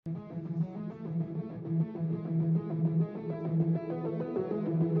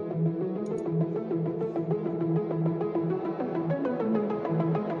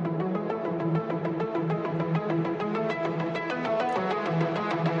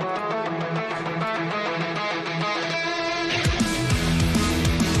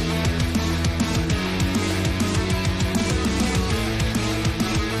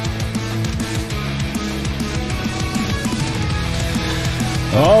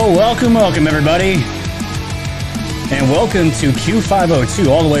Welcome everybody, and welcome to Q502,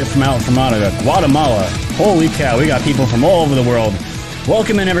 all the way from Guatemala. Holy cow, we got people from all over the world.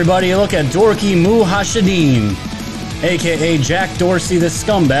 Welcome in everybody. Look at Dorky Muhashideen, aka Jack Dorsey, the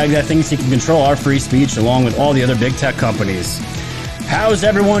scumbag that thinks he can control our free speech along with all the other big tech companies. How's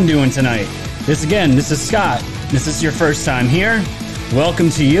everyone doing tonight? This is Scott. This is your first time here.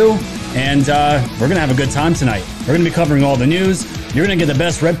 Welcome to you, and we're going to have a good time tonight. We're going to be covering all the news. You're going to get the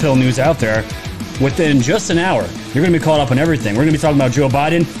best red pill news out there within just an hour. You're going to be caught up on everything. We're going to be talking about Joe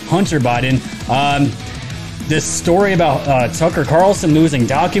Biden, Hunter Biden, this story about Tucker Carlson losing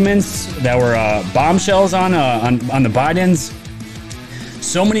documents that were bombshells on the Bidens.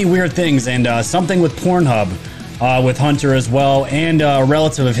 So many weird things, and something with Pornhub with Hunter as well, and a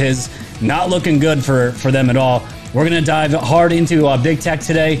relative of his not looking good for them at all. We're going to dive hard into big tech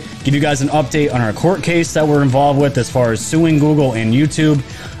today, give you guys an update on our court case that we're involved with as far as suing Google and YouTube.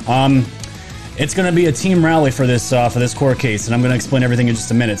 It's going to be a team rally for this court case, and I'm going to explain everything in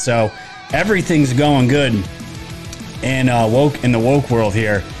just a minute. So everything's going good in the woke world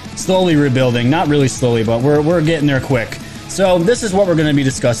here. Slowly rebuilding, not really slowly, but we're getting there quick. So this is what we're going to be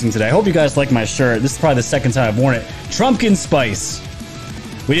discussing today. I hope you guys like my shirt. This is probably the second time I've worn it. Trumpkin Spice.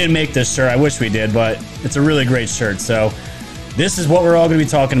 We didn't make this shirt. I wish we did, but it's a really great shirt. So this is what we're all going to be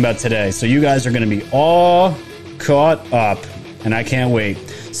talking about today. So you guys are going to be all caught up, and I can't wait.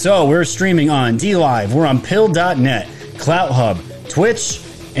 So we're streaming on DLive. We're on Pill.net, CloutHub, Twitch,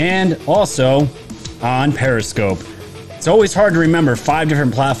 and also on Periscope. It's always hard to remember 5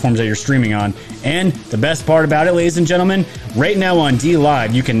 different platforms that you're streaming on. And the best part about it, ladies and gentlemen, right now on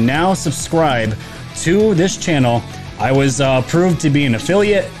DLive, you can now subscribe to this channel. I was approved to be an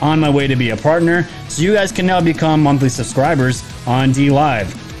affiliate, on my way to be a partner, so you guys can now become monthly subscribers on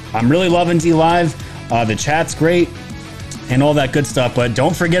DLive. I'm really loving DLive. The chat's great and all that good stuff, but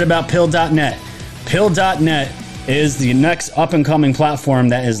don't forget about Pill.net. Pill.net is the next up-and-coming platform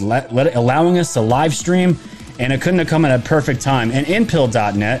that is allowing us to live stream, and it couldn't have come at a perfect time. And in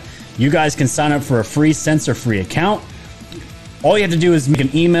Pill.net, you guys can sign up for a free censor-free account. All you have to do is make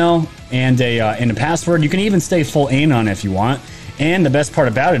an email and a password. You can even stay full anon if you want. And the best part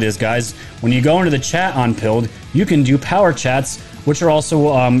about it is, guys, when you go into the chat on Pilled, you can do power chats, which are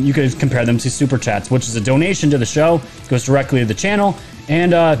also, you could compare them to super chats, which is a donation to the show. It goes directly to the channel,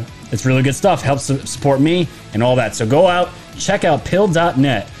 and it's really good stuff. Helps support me and all that. So go out, check out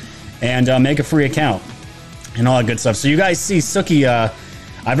Pill.net, and make a free account and all that good stuff. So you guys see Suki,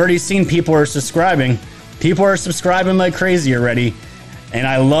 I've already seen people are subscribing. People are subscribing like crazy already. And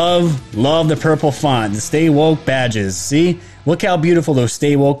I love the purple font, the Stay Woke badges. See? Look how beautiful those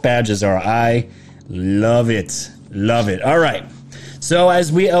Stay Woke badges are. I love it. Love it. All right. So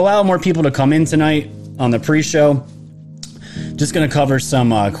as we allow more people to come in tonight on the pre-show, just going to cover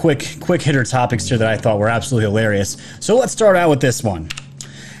some quick hitter topics here that I thought were absolutely hilarious. So let's start out with this one.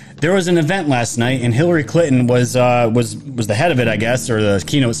 There was an event last night, and Hillary Clinton was the head of it, I guess, or the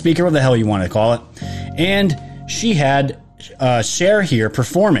keynote speaker, whatever the hell you want to call it. And she had Cher here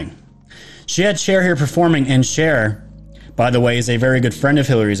performing. She had Cher here performing, and Cher, by the way, is a very good friend of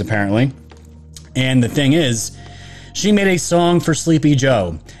Hillary's, apparently. And the thing is, she made a song for Sleepy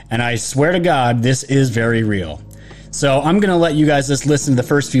Joe, and I swear to God, this is very real. So I'm going to let you guys just listen to the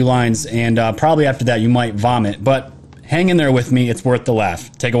first few lines, and probably after that you might vomit, but hang in there with me. It's worth the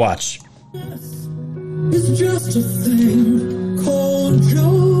laugh. Take a watch. It's just a thing called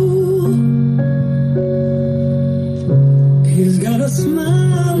Joe. He's got a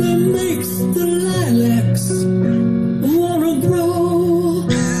smile that makes the lilacs wanna grow.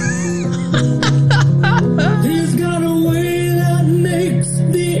 He's got a way that makes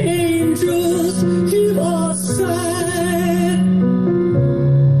the angels heave a sigh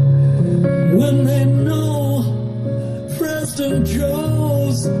when they know President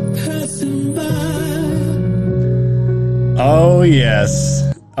Joe's passing by. Oh yes.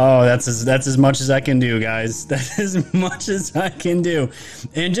 Oh, that's as much as I can do, guys. That's as much as I can do.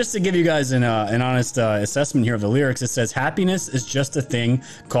 And just to give you guys an honest assessment here of the lyrics, it says, happiness is just a thing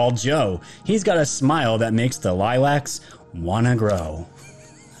called Joe. He's got a smile that makes the lilacs wanna grow.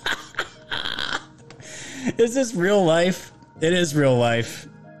 Is this real life? It is real life.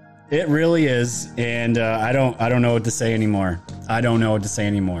 It really is. And I don't know what to say anymore. I don't know what to say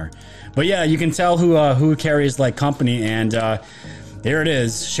anymore. But yeah, you can tell who carries like company, and there it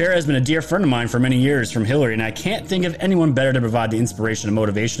is. Cher has been a dear friend of mine for many years from Hillary, and I can't think of anyone better to provide the inspiration and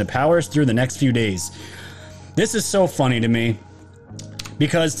motivation of powers through the next few days. This is so funny to me,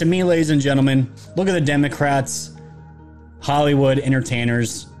 because to me, ladies and gentlemen, look at the Democrats, Hollywood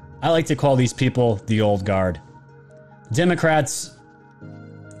entertainers. I like to call these people the old guard. Democrats,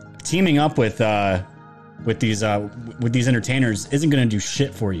 teaming up with these entertainers isn't going to do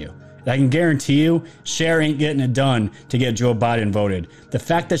shit for you. I can guarantee you, Cher ain't getting it done to get Joe Biden voted. The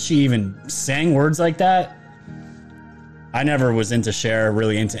fact that she even sang words like that, I never was into Cher,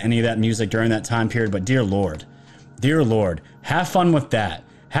 really into any of that music during that time period, but dear Lord, have fun with that.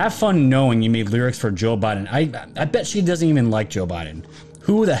 Have fun knowing you made lyrics for Joe Biden. I bet she doesn't even like Joe Biden.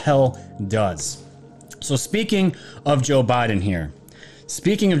 Who the hell does? So speaking of Joe Biden here,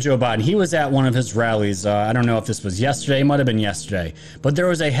 he was at one of his rallies. I don't know if this was yesterday. It might have been yesterday. But there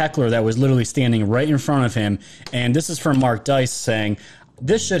was a heckler that was literally standing right in front of him. And this is from Mark Dice saying,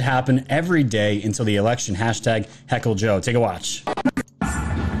 "This should happen every day until the election. Hashtag Heckle Joe." Take a watch.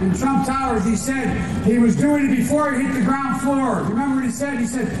 In Trump Towers, he said he was doing it before he hit the ground floor. Remember what he said? He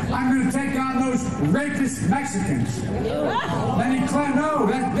said, "I'm going to take on those rapist Mexicans." Then he claimed, "No,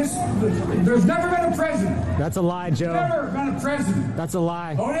 there's never been a president." That's a lie, Joe. There's never been a president. That's a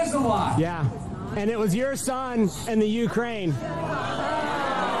lie. Oh, it is a lie. Yeah. And it was your son in the Ukraine. All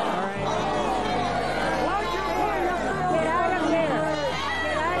right. Get out of here.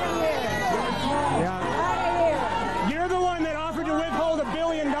 Get out of here. Yeah. You're the one that offered to withhold $1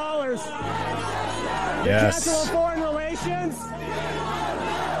 billion. Yes. Cancel foreign relations.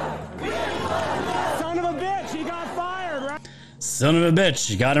 Son of a bitch, he got fired, right? Son of a bitch,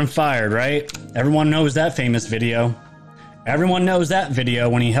 you got him fired, right? Everyone knows that famous video. Everyone knows that video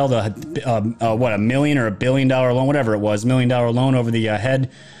when he held a $1 million or $1 billion loan, whatever it was, $1 million loan over the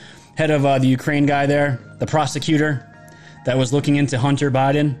head of the Ukraine guy there, the prosecutor that was looking into Hunter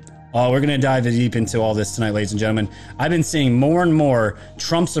Biden. Oh, we're going to dive deep into all this tonight, ladies and gentlemen. I've been seeing more and more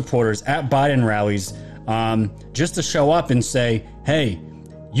Trump supporters at Biden rallies just to show up and say, hey,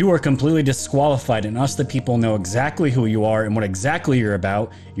 you are completely disqualified, and us, the people, know exactly who you are and what exactly you're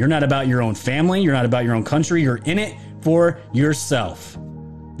about. You're not about your own family. You're not about your own country. You're in it for yourself.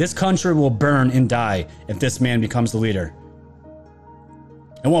 This country will burn and die if this man becomes the leader.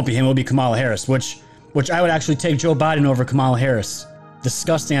 It won't be him. It'll be Kamala Harris, which I would actually take Joe Biden over Kamala Harris.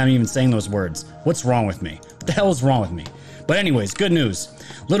 Disgusting I'm even saying those words. What's wrong with me? What the hell is wrong with me? But anyways, good news.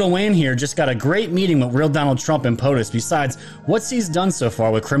 Lil Wayne here just got a great meeting with real Donald Trump and POTUS. Besides what he's done so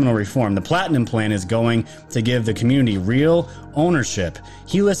far with criminal reform, the Platinum Plan is going to give the community real ownership.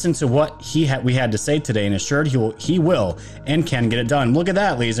 He listened to what we had to say today and assured he will and can get it done. Look at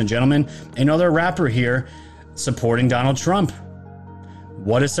that, ladies and gentlemen. Another rapper here supporting Donald Trump.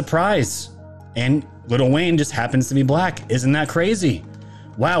 What a surprise. And Lil Wayne just happens to be black. Isn't that crazy?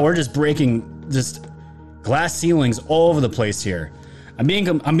 Wow, we're just breaking just glass ceilings all over the place here. I'm being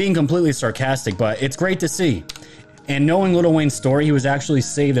completely sarcastic, but it's great to see. And knowing Lil Wayne's story, he was actually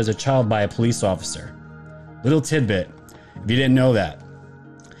saved as a child by a police officer. Little tidbit, if you didn't know that.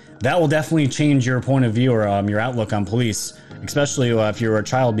 That will definitely change your point of view or your outlook on police, especially if you're a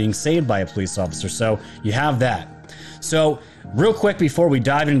child being saved by a police officer. So you have that. So real quick before we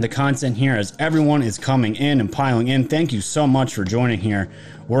dive into the content here, as everyone is coming in and piling in, thank you so much for joining here.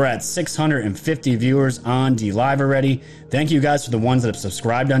 We're at 650 viewers on DLive already. Thank you guys for the ones that have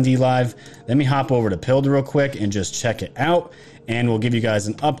subscribed on DLive. Let me hop over to Pilled real quick and just check it out, and we'll give you guys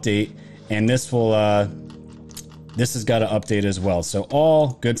an update. And this has got an update as well. So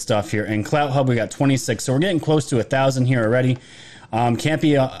all good stuff here. And Clout Hub, we got 26. So we're getting close to 1,000 here already. Can't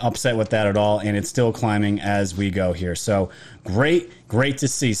be upset with that at all, and it's still climbing as we go here. So great to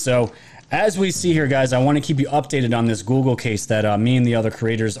see. So as we see here, guys, I want to keep you updated on this Google case that me and the other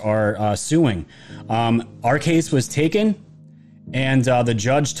creators are suing. Our case was taken, and the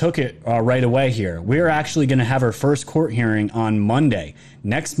judge took it right away here. We're actually going to have our first court hearing on Monday.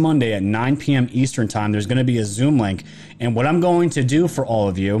 Next Monday at 9 p.m. Eastern time, there's going to be a Zoom link. And what I'm going to do for all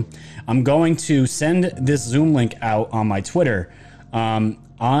of you, I'm going to send this Zoom link out on my Twitter on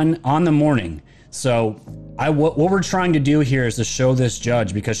the morning. So what we're trying to do here is to show this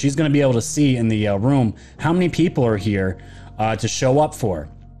judge, because she's going to be able to see in the room how many people are here to show up for.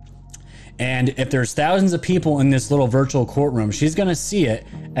 And if there's thousands of people in this little virtual courtroom, she's going to see it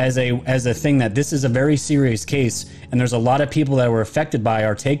as a thing that this is a very serious case, and there's a lot of people that were affected by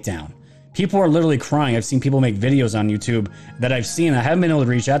our takedown. People are literally crying. I've seen people make videos on YouTube that I've seen. I haven't been able to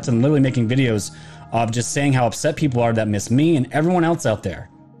reach out to them, literally making videos of just saying how upset people are that miss me and everyone else out there.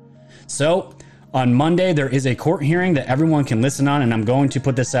 So on Monday, there is a court hearing that everyone can listen on, and I'm going to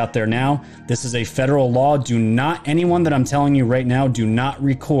put this out there now. This is a federal law. Anyone that I'm telling you right now, do not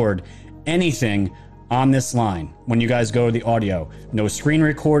record anything on this line when you guys go to the audio. No screen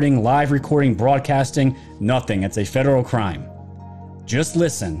recording, live recording, broadcasting, nothing. It's a federal crime. Just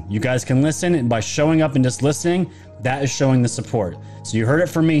listen. You guys can listen, and by showing up and just listening, that is showing the support. So you heard it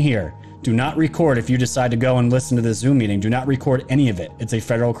from me here. Do not record if you decide to go and listen to this Zoom meeting. Do not record any of it. It's a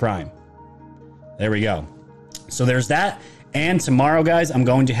federal crime. There we go. So there's that. And tomorrow, guys, I'm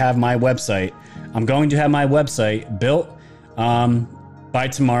going to have my website. Built by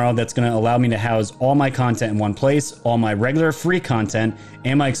tomorrow. That's going to allow me to house all my content in one place. All my regular free content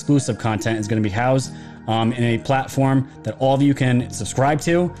and my exclusive content is going to be housed in a platform that all of you can subscribe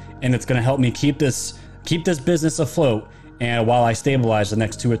to. And it's going to help me keep this business afloat and while I stabilize the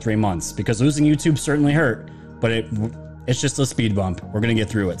next 2 or 3 months, because losing YouTube certainly hurt, but it's just a speed bump. We're going to get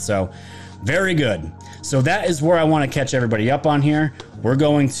through it. So very good. So that is where I want to catch everybody up on here. We're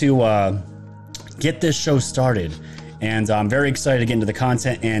going to get this show started, and I'm very excited to get into the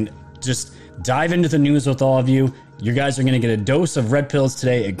content and just dive into the news with all of you. You guys are going to get a dose of red pills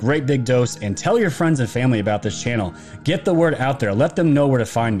today, a great big dose, and tell your friends and family about this channel. Get the word out there. Let them know where to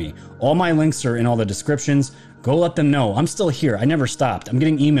find me. All my links are in all the descriptions. Go let them know. I'm still here. I never stopped. I'm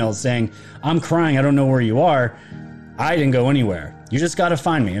getting emails saying, I'm crying. I don't know where you are. I didn't go anywhere. You just got to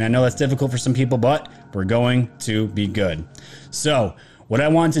find me. And I know that's difficult for some people, but we're going to be good. So what I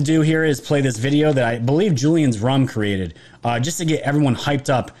want to do here is play this video that I believe Julian's Rum created, just to get everyone hyped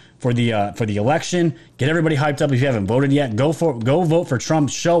up for the election. Get everybody hyped up. If you haven't voted yet, go vote for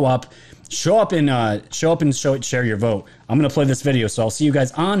Trump. Show up and share your vote. I'm going to play this video. So I'll see you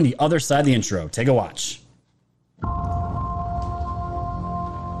guys on the other side of the intro. Take a watch.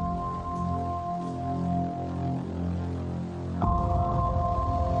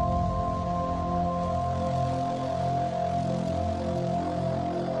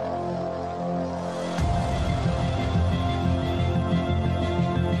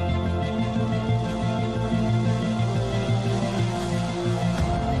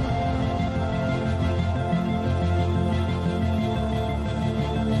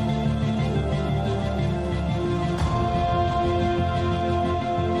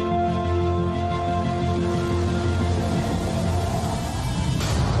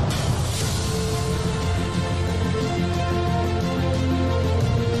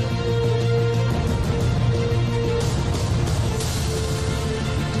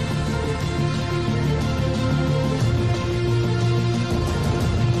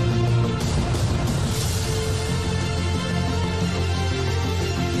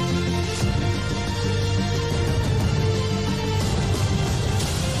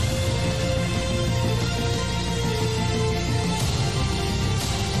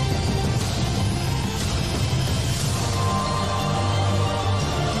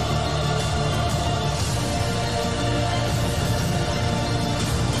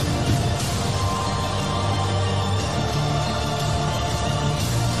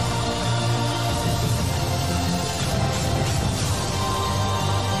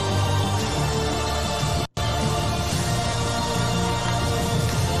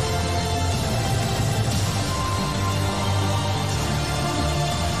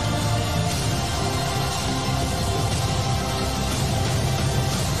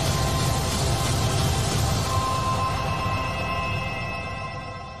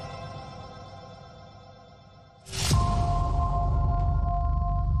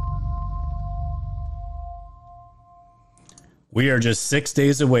 We are just 6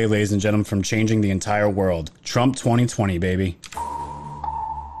 days away, ladies and gentlemen, from changing the entire world. Trump 2020, baby.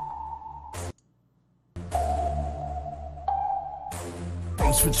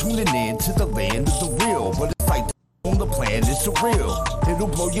 Thanks for tuning in to the land of the real. But it's like on the plan is surreal. It'll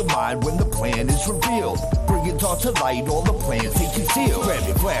blow your mind when the plan is revealed. Bring it all to light, all the plans they conceal. Grab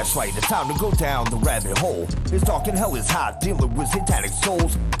your flashlight, it's time to go down the rabbit hole. It's dark and hell is hot, dealing with satanic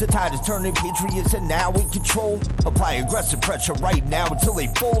souls. The tide is turning, patriots are now in control. Apply aggressive pressure right now until they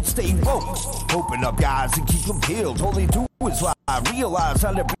fold. Stay woke, open up your eyes and keep them peeled. All they do is lie, realize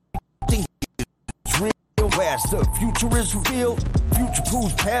how everything is real. As the future is revealed, future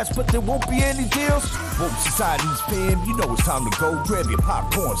proves past, but there won't be any deals. Woke society's fam, you know it's time to go. Grab your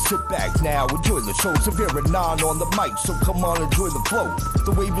popcorn, sit back now, enjoy the show. Severe and non on the mic, so come on, enjoy the flow.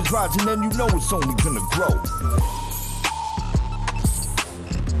 The wave is rising and you know it's only gonna grow.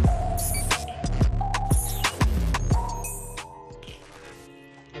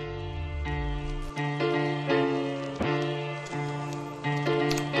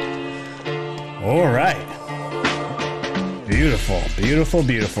 All right. Beautiful, beautiful,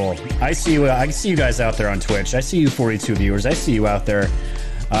 beautiful. I see you guys out there on Twitch. I see you 42 viewers. I see you out there.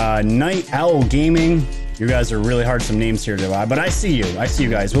 Night Owl Gaming. You guys are really hard some names here to but I see you. I see you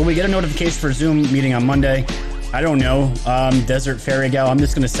guys. Will we get a notification for Zoom meeting on Monday? I don't know. Desert Fairy Gal, I'm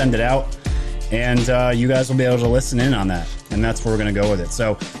just going to send it out. And you guys will be able to listen in on that. And that's where we're going to go with it.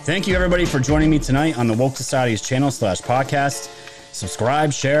 So thank you, everybody, for joining me tonight on the Woke Society's channel /podcast.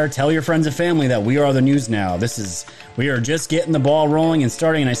 subscribe, share, tell your friends and family that we are the news now. We are just getting the ball rolling and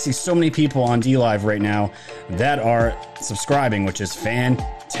starting, and I see so many people on DLive right now that are subscribing, which is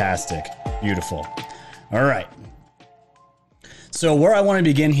fantastic. Beautiful. All right. So where I want to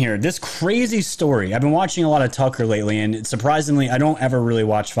begin here, this crazy story. I've been watching a lot of Tucker lately, and surprisingly, I don't ever really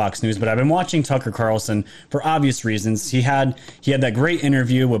watch Fox News, but I've been watching Tucker Carlson for obvious reasons. He had that great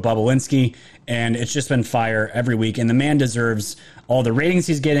interview with Bobulinski, and it's just been fire every week. And the man deserves all the ratings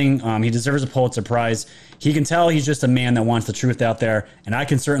he's getting. He deserves a Pulitzer Prize. He can tell he's just a man that wants the truth out there, and I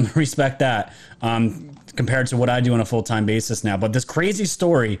can certainly respect that compared to what I do on a full-time basis now. But this crazy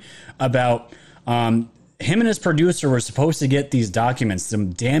story about him and his producer were supposed to get these documents,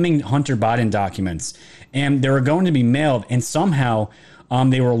 some damning Hunter Biden documents, and they were going to be mailed, and somehow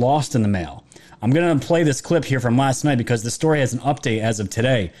they were lost in the mail. I'm going to play this clip here from last night because the story has an update as of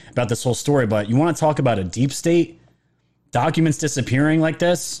today about this whole story. But you want to talk about a deep state? Documents disappearing like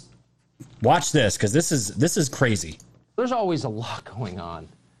this? Watch this, because this is crazy. There's always a lot going on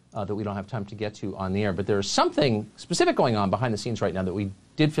that we don't have time to get to on the air, but there's something specific going on behind the scenes right now that we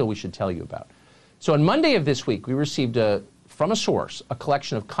did feel we should tell you about. So on Monday of this week, we received from a source a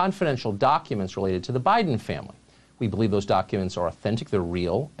collection of confidential documents related to the Biden family. We believe those documents are authentic, they're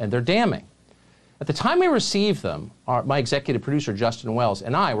real, and they're damning. At the time we received them, my executive producer, Justin Wells,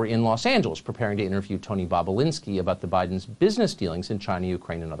 and I were in Los Angeles preparing to interview Tony Bobulinski about the Biden's business dealings in China,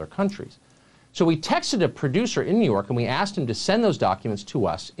 Ukraine, and other countries. So we texted a producer in New York, and we asked him to send those documents to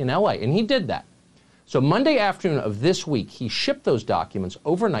us in LA, and he did that. So Monday afternoon of this week, he shipped those documents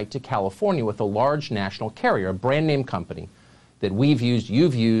overnight to California with a large national carrier, a brand name company that we've used,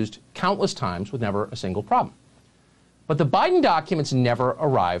 you've used countless times with never a single problem. But the Biden documents never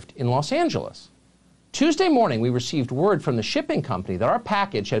arrived in Los Angeles. Tuesday morning, we received word from the shipping company that our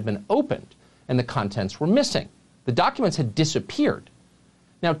package had been opened and the contents were missing. The documents had disappeared.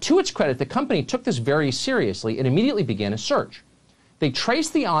 Now, to its credit, the company took this very seriously and immediately began a search. They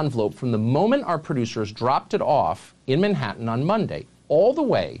traced the envelope from the moment our producers dropped it off in Manhattan on Monday all the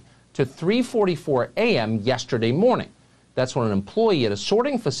way to 3:44 a.m. yesterday morning. That's when an employee at a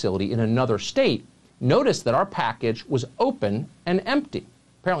sorting facility in another state noticed that our package was open and empty.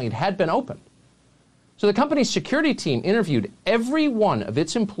 Apparently it had been opened. So the company's security team interviewed every one of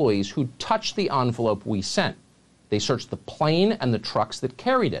its employees who touched the envelope we sent. They searched the plane and the trucks that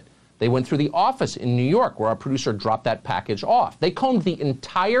carried it. They went through the office in New York where our producer dropped that package off. They combed the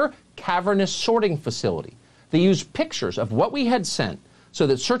entire cavernous sorting facility. They used pictures of what we had sent so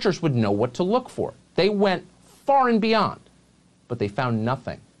that searchers would know what to look for. They went far and beyond, but they found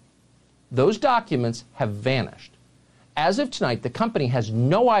nothing. Those documents have vanished. As of tonight, the company has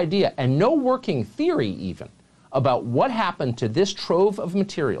no idea and no working theory even about what happened to this trove of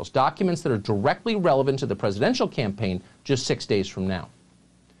materials, documents that are directly relevant to the presidential campaign just 6 days from now.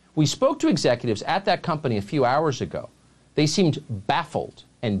 We spoke to executives at that company a few hours ago. They seemed baffled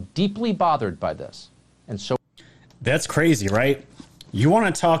and deeply bothered by this. And so that's crazy, right? You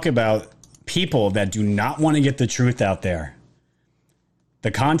want to talk about people that do not want to get the truth out there.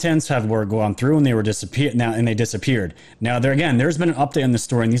 The contents were gone through and they were disappeared now, and they disappeared. Now there's been an update on the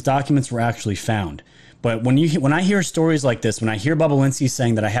story, and these documents were actually found. But when I hear stories like this, when I hear Bobulinski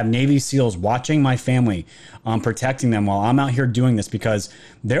saying that I have Navy SEALs watching my family, protecting them while I'm out here doing this, because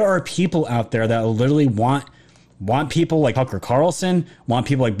there are people out there that literally want people like Tucker Carlson, want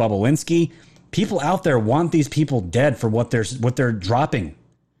people like Bobulinski. People out there want these people dead for what they're dropping.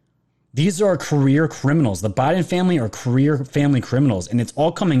 These are career criminals. The Biden family are career family criminals, and it's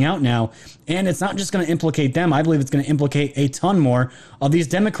all coming out now. And it's not just going to implicate them. I believe it's going to implicate a ton more of these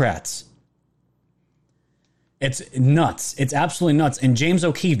Democrats. It's nuts. It's absolutely nuts. And James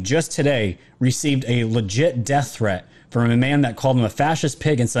O'Keefe just today received a legit death threat from a man that called him a fascist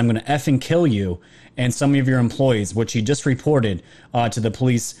pig and said, "I'm going to effing kill you and some of your employees," which he just reported to the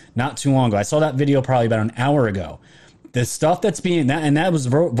police not too long ago. I saw that video probably about an hour ago. The stuff that's being, that was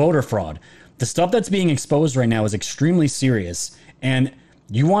voter fraud. The stuff that's being exposed right now is extremely serious. And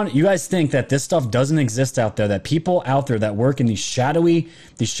you guys think that this stuff doesn't exist out there, that people out there that work in these shadowy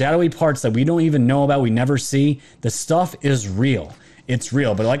parts that we don't even know about, we never see, the stuff is real. It's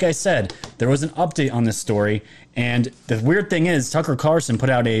real. But like I said, there was an update on this story, and the weird thing is Tucker Carlson put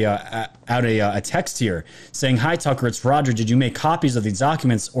out a text here saying, "Hi Tucker, it's Roger. Did you make copies of these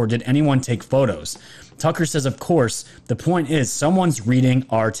documents or did anyone take photos?" Tucker says, "Of course. The point is someone's reading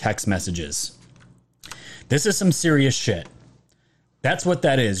our text messages." This is some serious shit. That's what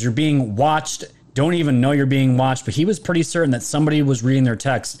that is. You're being watched. Don't even know you're being watched. But he was pretty certain that somebody was reading their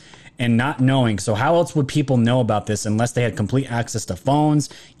text and not knowing. So how else would people know about this unless they had complete access to phones,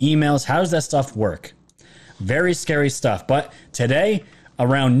 emails? How does that stuff work? Very scary stuff. But today,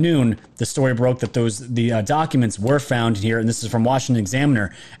 around noon, the story broke that the documents were found here, and this is from Washington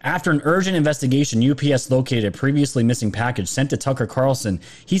Examiner. After an urgent investigation, UPS located a previously missing package sent to Tucker Carlson.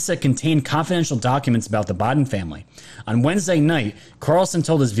 He said contained confidential documents about the Biden family. On Wednesday night, Carlson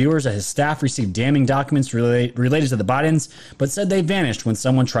told his viewers that his staff received damning documents related to the Bidens, but said they vanished when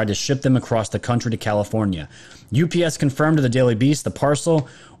someone tried to ship them across the country to California. UPS confirmed to the Daily Beast the parcel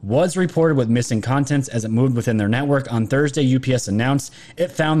was reported with missing contents as it moved within their network. On Thursday, UPS announced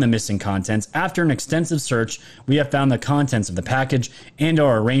it found the missing contents. After an extensive search, we have found the contents of the package and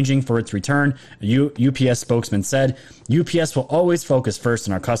are arranging for its return, a UPS spokesman said. UPS will always focus first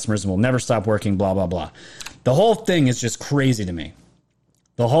on our customers and will never stop working, blah, blah, blah. The whole thing is just crazy to me.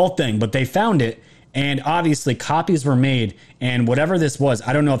 The whole thing. But they found it. And obviously copies were made, and whatever this was,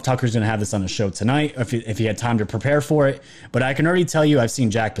 I don't know if Tucker's going to have this on the show tonight, if he had time to prepare for it, but I can already tell you I've seen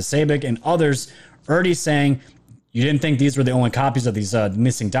Jack Posobiec and others already saying, you didn't think these were the only copies of these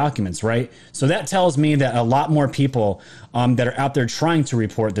missing documents, right? So that tells me that a lot more people that are out there trying to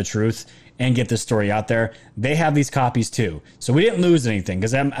report the truth and get this story out there, they have these copies too. So we didn't lose anything,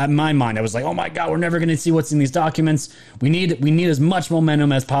 because in my mind, I was like, oh my God, we're never going to see what's in these documents. We need as much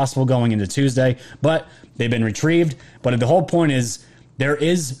momentum as possible going into Tuesday, but they've been retrieved. But the whole point is there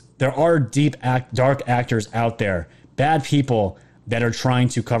are dark actors out there, bad people that are trying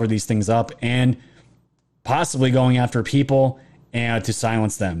to cover these things up and possibly going after people and to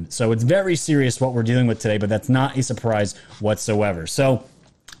silence them. So it's very serious what we're dealing with today, but that's not a surprise whatsoever. So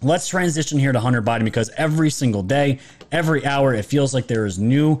let's transition here to Hunter Biden, because every single day, every hour, it feels like there is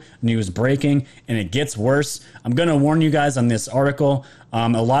new news breaking, and it gets worse. I'm going to warn you guys on this article. A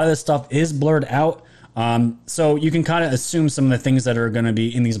lot of this stuff is blurred out. So you can kind of assume some of the things that are going to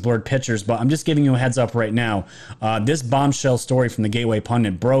be in these blurred pictures, but I'm just giving you a heads up right now. This bombshell story from the Gateway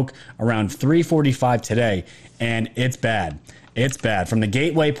Pundit broke around 3:45 today, and it's bad. It's bad. From the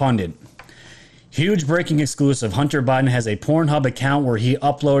Gateway Pundit. Huge breaking exclusive. Hunter Biden has a Pornhub account where he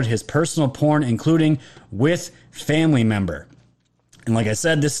uploaded his personal porn, including with family member. And like I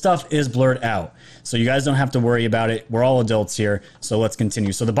said, this stuff is blurred out, so you guys don't have to worry about it. We're all adults here, so let's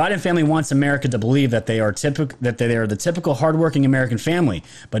continue. So the Biden family wants America to believe that they are the typical hardworking American family,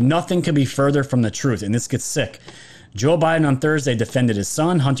 but nothing could be further from the truth, and this gets sick. Joe Biden on Thursday defended his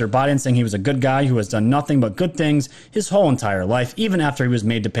son, Hunter Biden, saying he was a good guy who has done nothing but good things his whole entire life, even after he was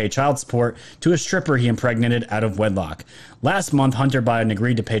made to pay child support to a stripper he impregnated out of wedlock. Last month, Hunter Biden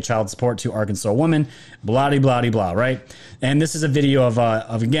agreed to pay child support to Arkansas woman, blah, right? And this is a video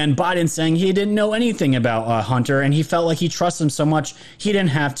of again, Biden saying he didn't know anything about Hunter, and he felt like he trusts him so much he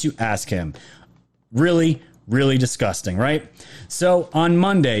didn't have to ask him. Really disgusting, right? So on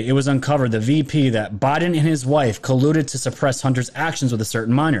Monday, it was uncovered the VP that Biden and his wife colluded to suppress Hunter's actions with a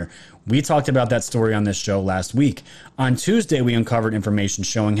certain minor. We talked about that story on this show last week. On Tuesday, we uncovered information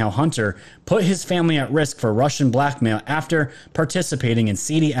showing how Hunter put his family at risk for Russian blackmail after participating in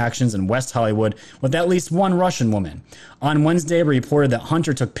seedy actions in West Hollywood with at least one Russian woman. On Wednesday, we reported that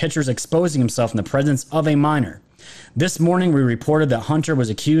Hunter took pictures exposing himself in the presence of a minor. This morning, we reported that Hunter was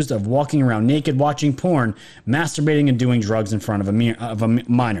accused of walking around naked, watching porn, masturbating, and doing drugs in front of a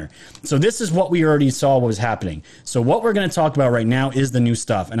minor. So this is what we already saw what was happening. So what we're going to talk about right now is the new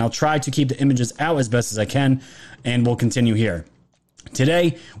stuff, and I'll try to keep the images out as best as I can, and we'll continue here.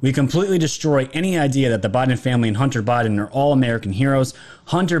 Today, we completely destroy any idea that the Biden family and Hunter Biden are all American heroes.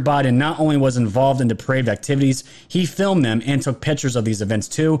 Hunter Biden not only was involved in depraved activities, he filmed them and took pictures of these events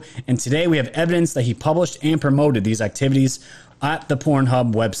too. And today we have evidence that he published and promoted these activities at the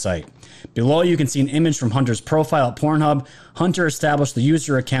Pornhub website. Below, you can see an image from Hunter's profile at Pornhub. Hunter established the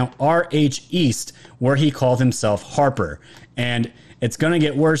user account RH East, where he called himself Harper. And it's going to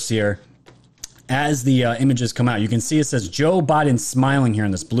get worse here. As the images come out, you can see it says Joe Biden smiling here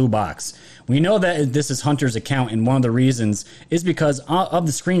in this blue box. We know that this is Hunter's account, and one of the reasons is because of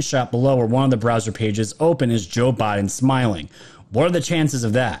the screenshot below where one of the browser pages open is Joe Biden smiling. What are the chances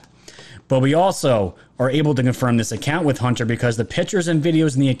of that? But we also are able to confirm this account with Hunter because the pictures and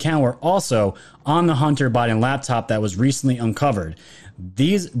videos in the account were also on the Hunter Biden laptop that was recently uncovered.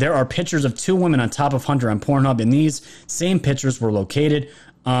 There are pictures of two women on top of Hunter on Pornhub, and these same pictures were located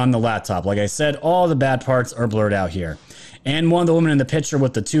on the laptop. Like I said, all the bad parts are blurred out here. And one of the women in the picture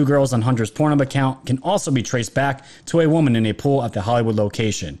with the two girls on Hunter's Pornhub account can also be traced back to a woman in a pool at the Hollywood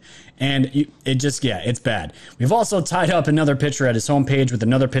location. And it's bad. We've also tied up another picture at his homepage with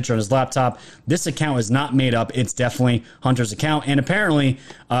another picture on his laptop. This account is not made up. It's definitely Hunter's account. And apparently,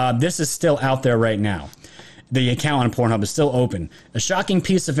 this is still out there right now. The account on Pornhub is still open. A shocking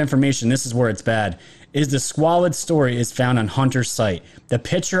piece of information, this is where it's bad, is the squalid story is found on Hunter's site. The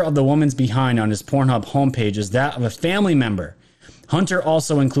picture of the woman's behind on his Pornhub homepage is that of a family member. Hunter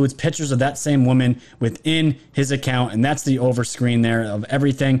also includes pictures of that same woman within his account, and that's the overscreen there of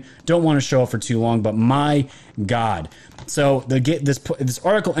everything. Don't want to show it for too long, but my God. So this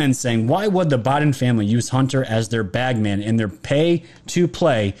article ends saying, why would the Biden family use Hunter as their bagman in their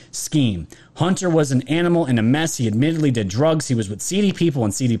pay-to-play scheme? Hunter was an animal in a mess. He admittedly did drugs. He was with seedy people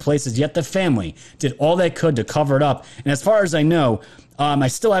in seedy places, yet the family did all they could to cover it up. And as far as I know, I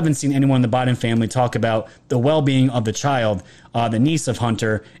still haven't seen anyone in the Biden family talk about the well-being of the child, the niece of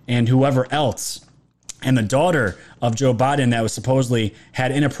Hunter, and whoever else. And the daughter of Joe Biden that was supposedly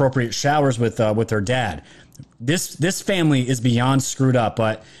had inappropriate showers with her dad. This family is beyond screwed up.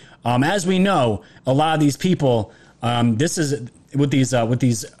 But as we know, a lot of these people, this is with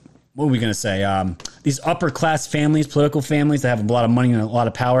these. What are we going to say? These upper class families, political families that have a lot of money and a lot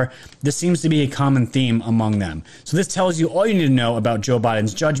of power. This seems to be a common theme among them. So this tells you all you need to know about Joe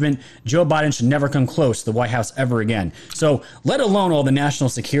Biden's judgment. Joe Biden should never come close to the White House ever again. So let alone all the national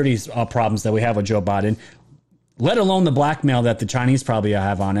security problems that we have with Joe Biden, let alone the blackmail that the Chinese probably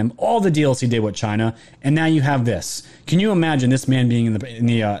have on him, all the deals he did with China, and now you have this. Can you imagine this man being in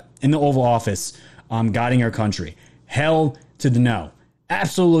the Oval Office, guiding our country? Hell to the no.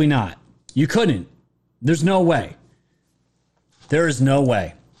 Absolutely not. You couldn't. There's no way. There is no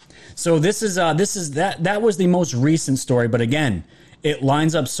way. So this is that was the most recent story, but again, it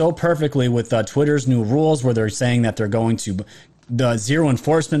lines up so perfectly with Twitter's new rules where they're saying that they're going to the zero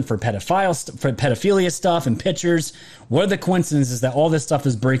enforcement for pedophilia stuff and pictures. What are the coincidences that all this stuff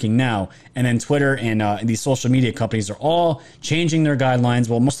is breaking now? And then Twitter and these social media companies are all changing their guidelines.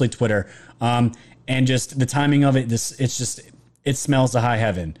 Well, mostly Twitter, and just the timing of it. It smells to high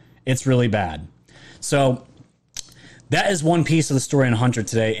heaven. It's really bad. So that is one piece of the story on Hunter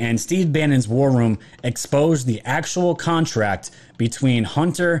today. And Steve Bannon's War Room exposed the actual contract between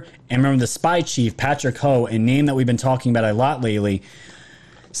Hunter and remember the spy chief, Patrick Ho, a name that we've been talking about a lot lately.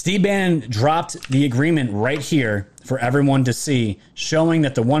 Steve Bannon dropped the agreement right here for everyone to see, showing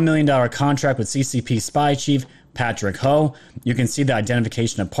that the $1 million contract with CCP spy chief Patrick Ho. You can see the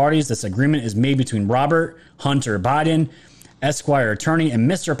identification of parties. This agreement is made between Robert Hunter Biden, Esquire attorney, and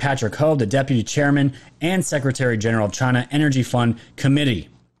Mr. Patrick Ho, the deputy chairman and secretary general of China Energy Fund Committee.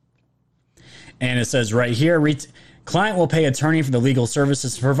 And it says right here, client will pay attorney for the legal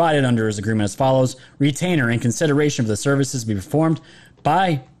services provided under his agreement as follows. Retainer in consideration for the services be performed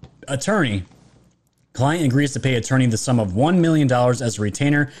by attorney. Client agrees to pay attorney the sum of $1 million as a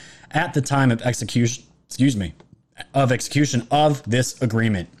retainer at the time of execution, of this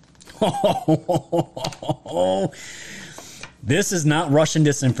agreement. This is not Russian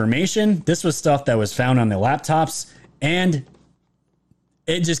disinformation. This was stuff that was found on the laptops, and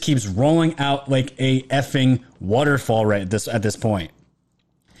it just keeps rolling out like a effing waterfall right at this point.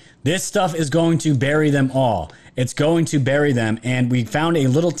 This stuff is going to bury them all. It's going to bury them, and we found a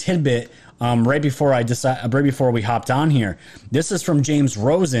little tidbit right before we hopped on here. This is from James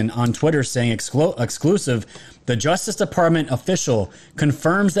Rosen on Twitter saying exclusive. The Justice Department official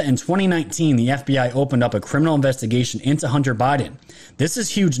confirms that in 2019, the FBI opened up a criminal investigation into Hunter Biden. This is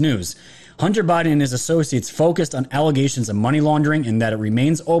huge news. Hunter Biden and his associates focused on allegations of money laundering and that it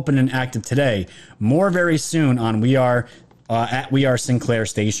remains open and active today. More very soon on We Are Sinclair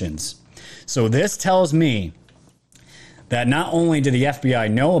stations. So this tells me that not only did the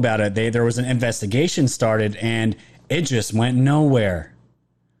FBI know about it, there was an investigation started and it just went nowhere.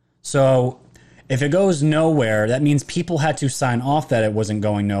 So if it goes nowhere, that means people had to sign off that it wasn't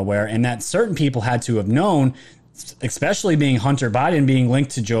going nowhere, and that certain people had to have known, especially being Hunter Biden being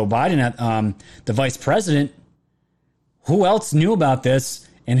linked to Joe Biden at the vice president. Who else knew about this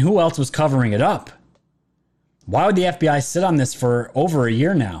and who else was covering it up? Why would the FBI sit on this for over a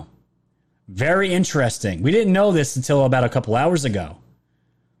year now? Very interesting. We didn't know this until about a couple hours ago.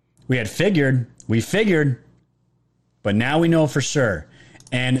 We figured, but now we know for sure.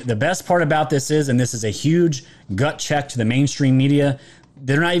 And the best part about this is, and this is a huge gut check to the mainstream media,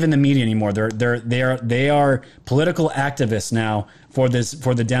 they're not even the media anymore. They are political activists now for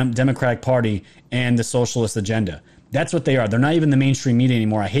the Democratic Party and the socialist agenda. That's what they are. They're not even the mainstream media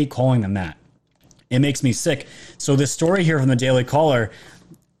anymore. I hate calling them that. It makes me sick. So this story here from the Daily Caller,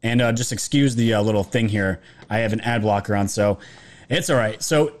 and just excuse the little thing here. I have an ad blocker on, so it's all right.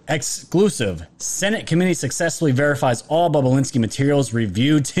 So exclusive. Senate committee successfully verifies all Bobulinski materials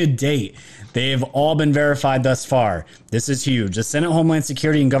reviewed to date. They've all been verified thus far. This is huge. The Senate Homeland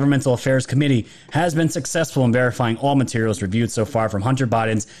Security and Governmental Affairs Committee has been successful in verifying all materials reviewed so far from Hunter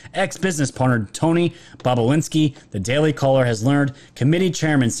Biden's ex-business partner, Tony Bobulinski. The Daily Caller has learned committee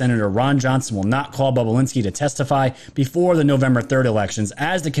chairman Senator Ron Johnson will not call Bobulinski to testify before the November 3rd elections,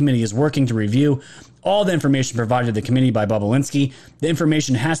 as the committee is working to review all the information provided to the committee by Bobulinski. The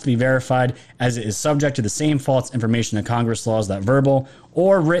information has to be verified, as it is subject to the same false information in Congress laws that verbal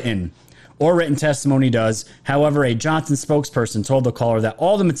or written testimony does. However, a Johnson spokesperson told the caller that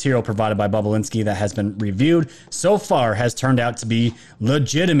all the material provided by Bobulinski that has been reviewed so far has turned out to be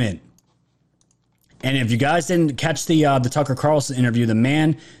legitimate. And if you guys didn't catch the Tucker Carlson interview, the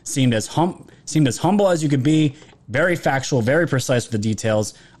man seemed as humble as you could be, very factual, very precise with the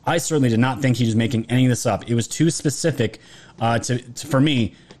details. I certainly did not think he was making any of this up. It was too specific for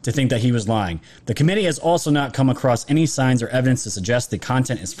me to think that he was lying. The committee has also not come across any signs or evidence to suggest the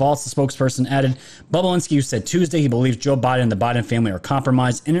content is false, the spokesperson added. Bobulinski, who said Tuesday he believes Joe Biden and the Biden family are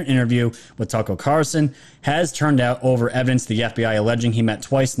compromised in an interview with Tucker Carlson, has turned out over evidence the FBI alleging he met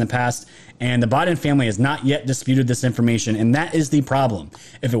twice in the past, and the Biden family has not yet disputed this information, and that is the problem.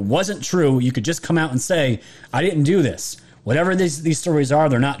 If it wasn't true, you could just come out and say, I didn't do this. Whatever these stories are,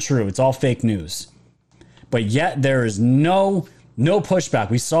 they're not true. It's all fake news. But yet there is no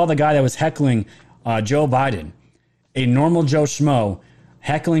pushback. We saw the guy that was heckling Joe Biden, a normal Joe Schmo,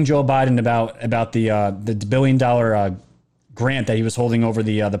 heckling Joe Biden about the $1 billion grant that he was holding over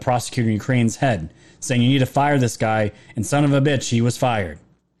the prosecutor in Ukraine's head, saying you need to fire this guy, and son of a bitch, he was fired.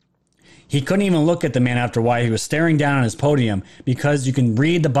 He couldn't even look at the man after a while. He was staring down on his podium, because you can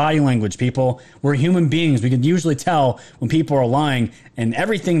read the body language, people. We're human beings. We can usually tell when people are lying, and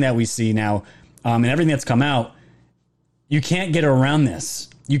everything that we see now and everything that's come out, you can't get around this.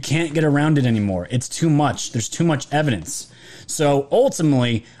 You can't get around it anymore. It's too much. There's too much evidence. So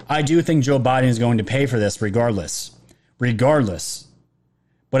ultimately, I do think Joe Biden is going to pay for this regardless.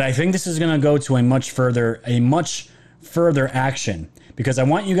 But I think this is going to go to a much further action, because I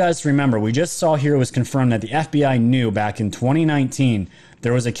want you guys to remember, we just saw here it was confirmed that the FBI knew back in 2019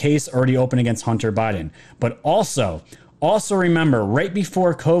 there was a case already open against Hunter Biden. But also remember, right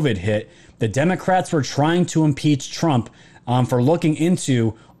before COVID hit, the Democrats were trying to impeach Trump for looking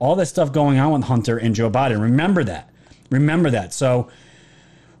into all this stuff going on with Hunter and Joe Biden. Remember that. So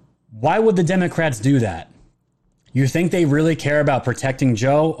why would the Democrats do that? You think they really care about protecting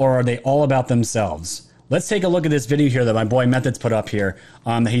Joe, or are they all about themselves? Let's take a look at this video here that my boy Methods put up here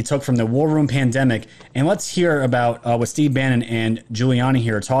that he took from the War Room Pandemic. And let's hear about what Steve Bannon and Giuliani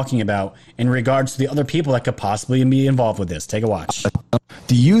here are talking about in regards to the other people that could possibly be involved with this. Take a watch.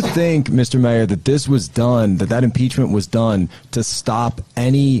 Do you think, Mr. Mayor, that this was done, that impeachment was done to stop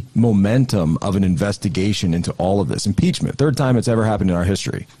any momentum of an investigation into all of this? Impeachment, third time it's ever happened in our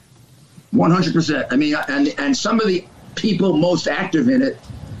history. 100%. I mean, and some of the people most active in it,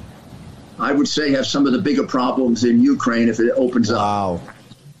 I would say, have some of the bigger problems in Ukraine if it opens up.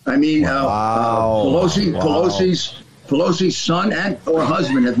 I mean, Pelosi's son or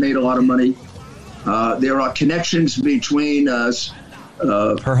husband have made a lot of money. There are connections between us.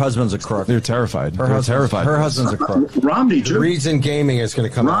 Her husband's a crook. They're terrified. Her husband's a crook. Romney, too. Reason Gaming is going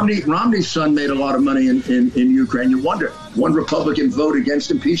to come out. Romney's son made a lot of money in Ukraine. You wonder, one Republican vote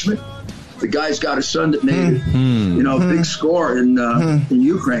against impeachment? The guy's got a son that made big score in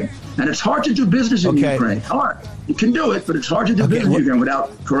Ukraine. And it's hard to do business in Ukraine. Hard. You can do it, but it's hard to do business in Ukraine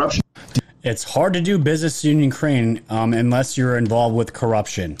without corruption. It's hard to do business in Ukraine unless you're involved with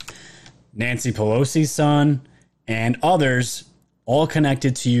corruption. Nancy Pelosi's son and others all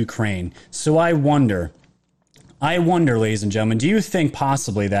connected to Ukraine. So I wonder, ladies and gentlemen, do you think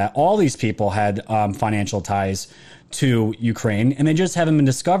possibly that all these people had financial ties to Ukraine and they just haven't been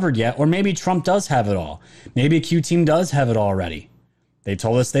discovered yet? Or maybe Trump does have it all. Maybe a Q team does have it already. They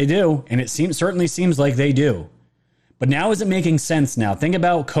told us they do, and it certainly seems like they do. But now is it making sense now? Think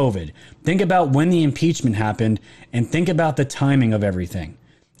about COVID. Think about when the impeachment happened, and think about the timing of everything.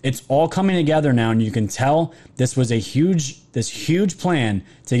 It's all coming together now, and you can tell this was this huge plan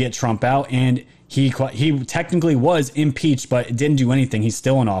to get Trump out, and he technically was impeached, but it didn't do anything. He's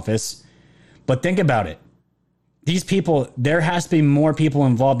still in office. But think about it. These people, there has to be more people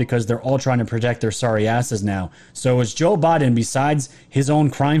involved because they're all trying to protect their sorry asses now. So is Joe Biden, besides his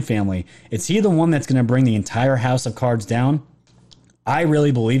own crime family, is he the one that's going to bring the entire house of cards down? I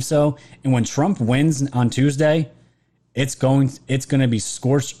really believe so. And when Trump wins on Tuesday, it's going to be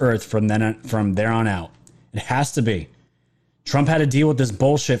scorched earth from there on out. It has to be. Trump had to deal with this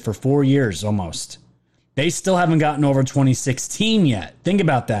bullshit for 4 years almost. They still haven't gotten over 2016 yet. Think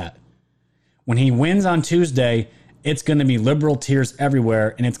about that. When he wins on Tuesday, it's going to be liberal tears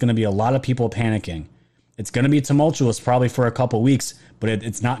everywhere, and it's going to be a lot of people panicking. It's going to be tumultuous probably for a couple weeks, but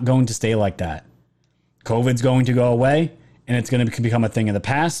it's not going to stay like that. COVID's going to go away, and it's going to become a thing of the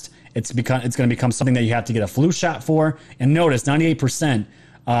past. It's going to become something that you have to get a flu shot for. And notice 98%,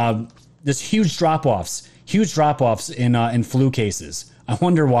 there's huge drop-offs in flu cases. I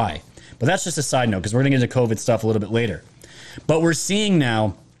wonder why. But that's just a side note, because we're going to get into COVID stuff a little bit later. But we're seeing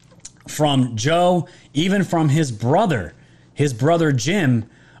now from Joe, even from his brother Jim,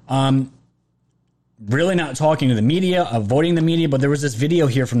 really not talking to the media, avoiding the media. But there was this video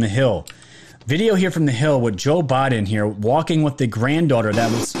here from the Hill with Joe Biden here walking with the granddaughter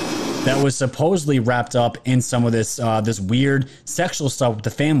that was supposedly wrapped up in some of this this weird sexual stuff with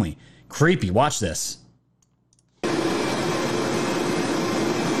the family. Creepy. Watch this.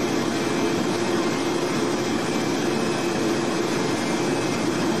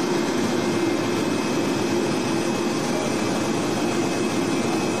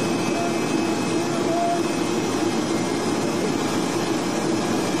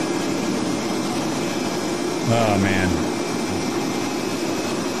 Oh, man.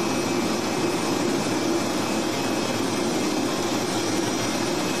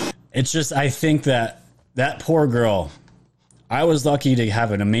 It's just, I think that poor girl, I was lucky to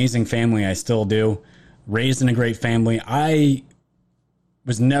have an amazing family. I still do. Raised in a great family. I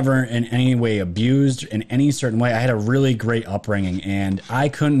was never in any way abused in any certain way. I had a really great upbringing, and I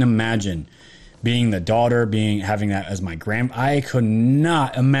couldn't imagine being the daughter, having that as my I could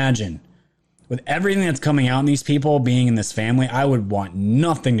not imagine. With everything that's coming out in these people being in this family, I would want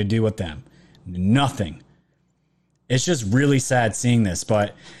nothing to do with them. Nothing. It's just really sad seeing this.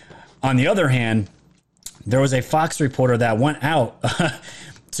 But on the other hand, there was a Fox reporter that went out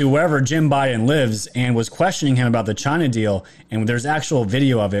to wherever Jim Biden lives and was questioning him about the China deal. And there's actual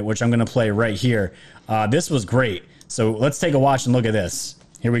video of it, which I'm going to play right here. This was great. So let's take a watch and look at this.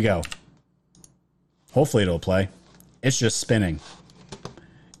 Here we go. Hopefully it'll play. It's just spinning.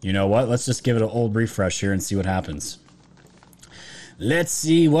 You know what? Let's just give it an old refresh here and see what happens. Let's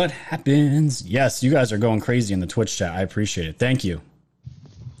see what happens. Yes, you guys are going crazy in the Twitch chat. I appreciate it. Thank you.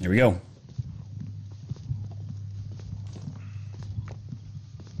 Here we go.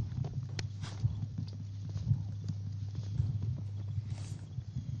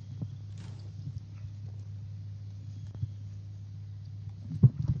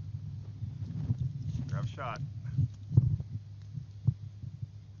 Grab shot.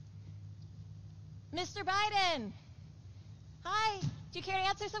 Mr. Biden. Hi. Do you care to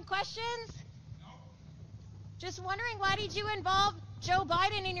answer some questions? No. Just wondering, why did you involve Joe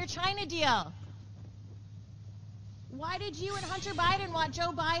Biden in your China deal? Why did you and Hunter Biden want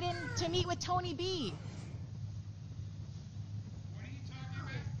Joe Biden to meet with Tony B? What are you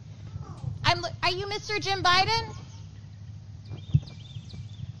talking about? Are you Mr. Jim Biden?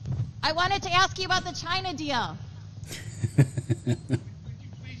 I wanted to ask you about the China deal. Would you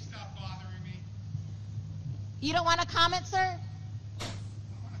please stop bothering me? You don't want to comment, sir? I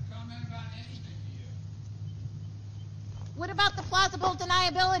don't want to comment about anything to you. What about the plausible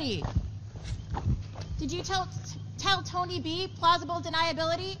deniability? Did you tell Tony B plausible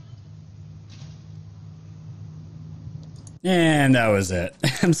deniability? And that was it.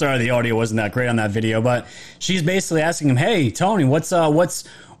 I'm sorry the audio wasn't that great on that video, but she's basically asking him, "Hey, Tony, what's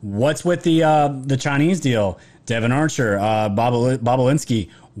with the Chinese deal? Devin Archer, Bobulinski,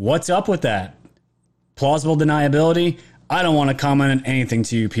 what's up with that? Plausible deniability? I don't want to comment on anything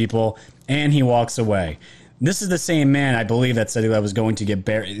to you people." And he walks away. This is the same man, I believe, that said I was going to get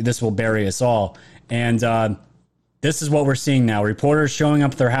buried. This will bury us all. And this is what we're seeing now. Reporters showing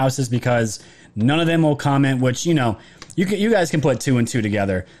up at their houses because none of them will comment, which, you know, you guys can put two and two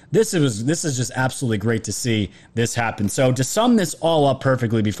together. This is just absolutely great to see this happen. So to sum this all up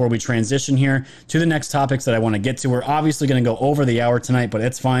perfectly before we transition here to the next topics that I want to get to, we're obviously going to go over the hour tonight, but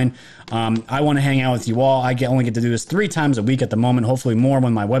it's fine. I want to hang out with you all. I only get to do this 3 times a week at the moment, hopefully more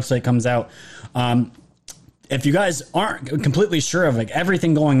when my website comes out. If you guys aren't completely sure of like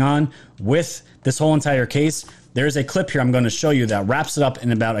everything going on with this whole entire case, there's a clip here I'm going to show you that wraps it up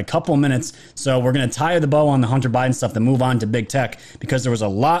in about a couple minutes. So we're going to tie the bow on the Hunter Biden stuff and move on to big tech, because there was a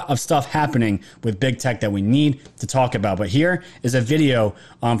lot of stuff happening with big tech that we need to talk about. But here is a video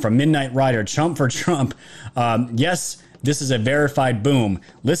from Midnight Rider, Chump for Trump. Yes, this is a verified boom.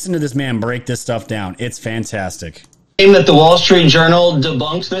 Listen to this man break this stuff down. It's fantastic. That the Wall Street Journal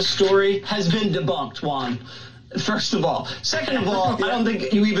debunks this story has been debunked, Juan. First of all. Second of all, I don't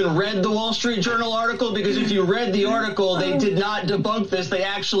think you even read the Wall Street Journal article, because if you read the article, they did not debunk this. They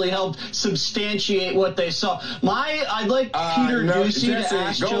actually helped substantiate what they saw. I'd like Peter Doocy to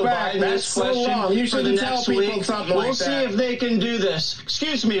ask Joe Biden this question for the next week. We'll see if they can do this.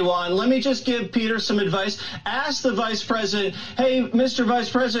 Excuse me, Juan. Let me just give Peter some advice. Ask the Vice President, hey, Mr. Vice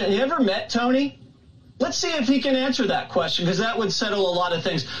President, you ever met Tony? Let's see if he can answer that question, because that would settle a lot of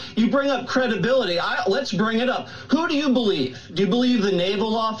things. You bring up credibility. Let's bring it up. Who do you believe? Do you believe the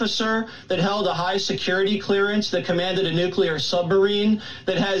naval officer that held a high security clearance, that commanded a nuclear submarine,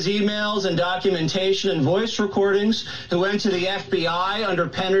 that has emails and documentation and voice recordings, who went to the FBI under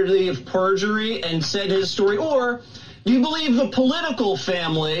penalty of perjury and said his story? Or do you believe the political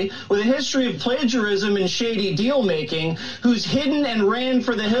family with a history of plagiarism and shady deal-making, who's hidden and ran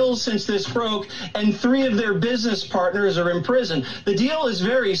for the hills since this broke, and 3 of their business partners are in prison? The deal is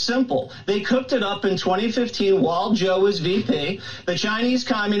very simple. They cooked it up in 2015 while Joe was VP. The Chinese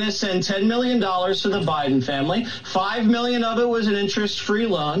communists sent $10 million to the Biden family. $5 million of it was an interest-free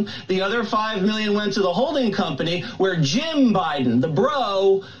loan. The other $5 million went to the holding company, where Jim Biden, the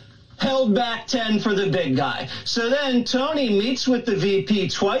bro, held back 10 for the big guy. So then Tony meets with the VP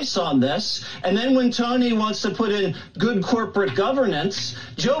twice on this, and then when Tony wants to put in good corporate governance,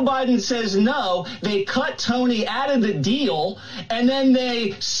 Joe Biden says no. They cut Tony out of the deal, and then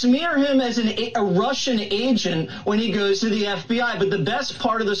they smear him as a Russian agent when he goes to the FBI. But the best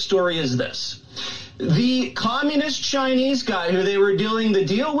part of the story is this. The communist Chinese guy who they were doing the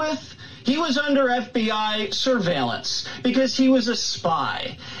deal with, he was under FBI surveillance because he was a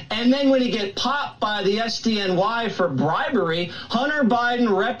spy. And then when he get popped by the SDNY for bribery, Hunter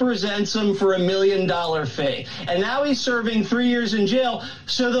Biden represents him for $1 million fee. And now he's serving 3 years in jail.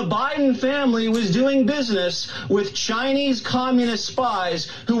 So the Biden family was doing business with Chinese communist spies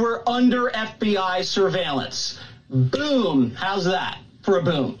who were under FBI surveillance. Boom. How's that for a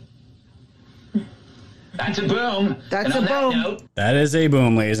boom? That's a boom. That's a boom. That is a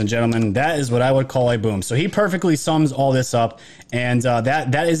boom, ladies and gentlemen. That is what I would call a boom. So he perfectly sums all this up, and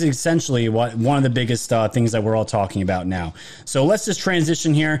that is essentially one of the biggest things that we're all talking about now. So let's just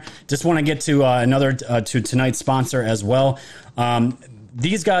transition here. Just want to get to to tonight's sponsor as well.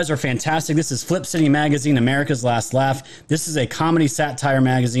 These guys are fantastic. This is Flip City Magazine, America's Last Laugh. This is a comedy satire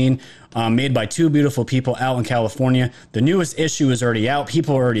magazine made by 2 beautiful people out in California. The newest issue is already out.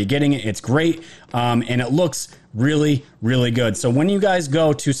 People are already getting it. It's great, and it looks really, really good. So when you guys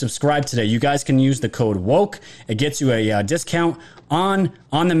go to subscribe today, you guys can use the code WOKE. It gets you a discount on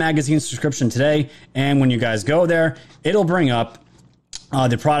the magazine subscription today. And when you guys go there, it'll bring up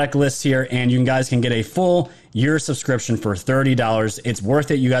the product list here, and you guys can get a full year subscription for $30. It's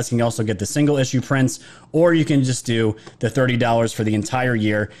worth it. You guys can also get the single issue prints, or you can just do the $30 for the entire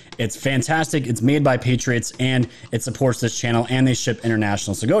year. It's fantastic. It's made by Patriots, and it supports this channel, and they ship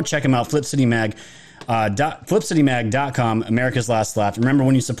international. So go check them out. FlipCityMag.com, America's Last Laugh. Remember,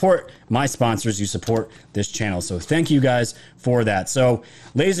 when you support my sponsors, you support this channel. So thank you guys for that. So,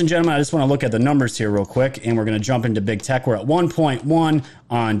 ladies and gentlemen, I just want to look at the numbers here real quick, and we're going to jump into big tech. We're at 1.1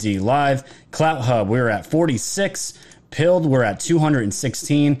 on D Live. Clout Hub, we're at 46. Pilled, we're at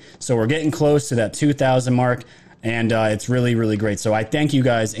 216. So we're getting close to that 2,000 mark, and it's really, really great. So I thank you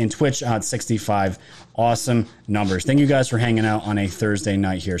guys. In Twitch at 65. Awesome numbers. Thank you guys for hanging out on a Thursday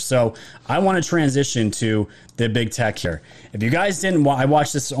night here. So I want to transition to the big tech here. If you guys didn't, I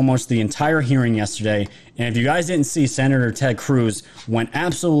watched this almost the entire hearing yesterday, and if you guys didn't see, Senator Ted Cruz went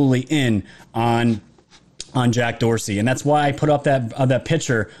absolutely in on Jack Dorsey, and that's why I put up that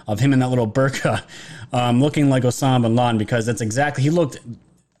picture of him in that little burqa, looking like Osama bin Laden, because that's exactly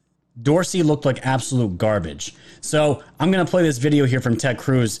Dorsey looked like absolute garbage. So I'm going to play this video here from Ted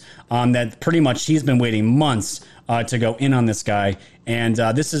Cruz that pretty much he's been waiting months to go in on this guy. And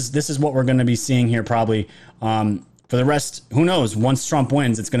this is what we're going to be seeing here probably for the rest. Who knows? Once Trump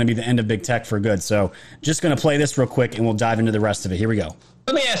wins, it's going to be the end of big tech for good. So just going to play this real quick, and we'll dive into the rest of it. Here we go.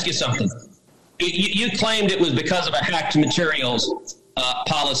 Let me ask you something. You claimed it was because of a hacked materials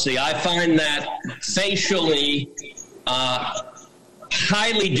policy. I find that facially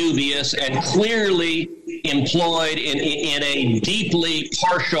highly dubious and clearly employed in a deeply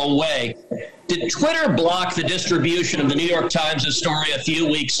partial way. Did Twitter block the distribution of the New York Times' story a few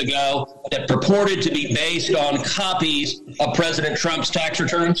weeks ago that purported to be based on copies of President Trump's tax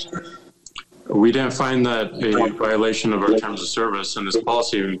returns? We didn't find that a violation of our terms of service and this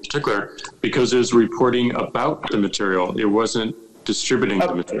policy in particular, because it was reporting about the material. It wasn't distributing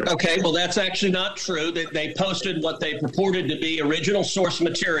the material. Okay, well, that's actually not true. They posted what they purported to be original source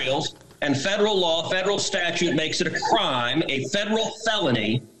materials, and federal law, federal statute makes it a crime, a federal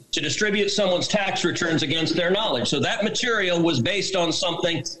felony, to distribute someone's tax returns against their knowledge. So that material was based on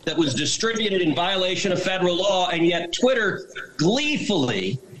something that was distributed in violation of federal law, and yet Twitter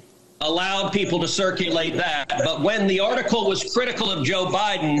gleefully allowed people to circulate that. But when the article was critical of Joe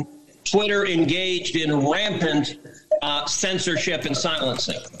Biden, Twitter engaged in rampant censorship and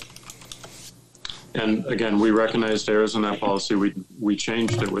silencing. And again, we recognized errors in that policy. We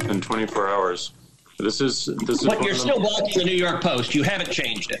changed it within 24 hours. This is. But you're still blocking the New York Post. You haven't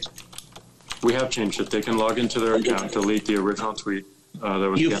changed it. We have changed it. They can log into their account, delete the original tweet. That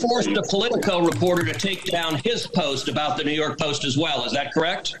was you forced a Politico reporter to take down his post about the New York Post as well. Is that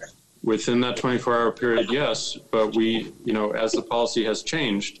correct? Within that 24-hour period, yes. But we, as the policy has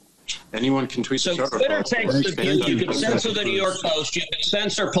changed, anyone can tweet. So Twitter takes the view you can censor the New York Post, you can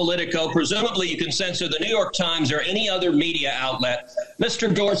censor Politico, presumably you can censor the New York Times or any other media outlet.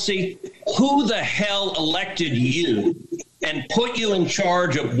 Mr. Dorsey, who the hell elected you and put you in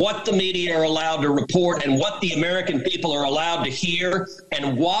charge of what the media are allowed to report and what the American people are allowed to hear?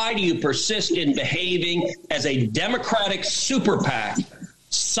 And why do you persist in behaving as a Democratic super PAC,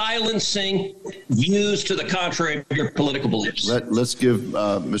 silencing views to the contrary of your political beliefs? Let's give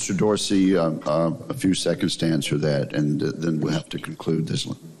Mr. Dorsey a few seconds to answer that, and then we'll have to conclude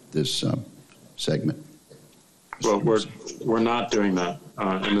this segment. Well, we're not doing that,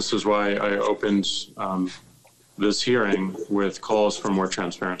 and this is why I opened this hearing with calls for more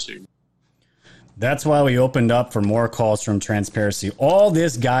transparency. That's why we opened up for more calls from transparency. All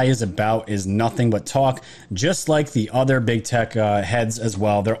this guy is about is nothing but talk, just like the other big tech heads as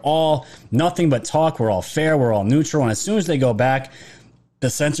well. They're all nothing but talk. We're all fair. We're all neutral. And as soon as they go back, the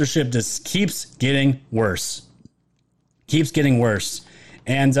censorship just keeps getting worse. Keeps getting worse.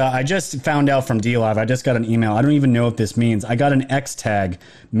 And I just found out from DLive, I just got an email. I don't even know what this means. I got an X tag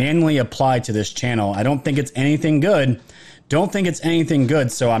manually applied to this channel. I don't think it's anything good. Don't think it's anything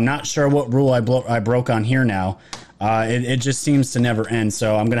good, so I'm not sure what rule I broke on here now. It just seems to never end,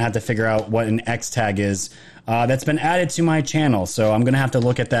 so I'm going to have to figure out what an X tag is. That's been added to my channel, so I'm going to have to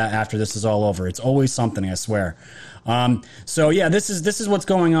look at that after this is all over. It's always something, I swear. So yeah, this is what's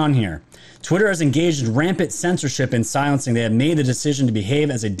going on here. Twitter has engaged in rampant censorship and silencing. They have made the decision to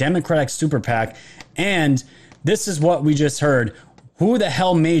behave as a Democratic super PAC, and this is what we just heard. Who the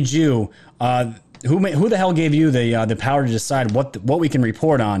hell made you? Who the hell gave you the power to decide what we can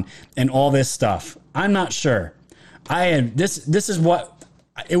report on and all this stuff? I'm not sure. This is what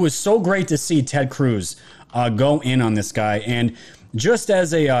it was so great to see Ted Cruz go in on this guy. And just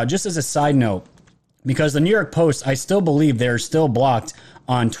as a side note, because the New York Post, I still believe they're still blocked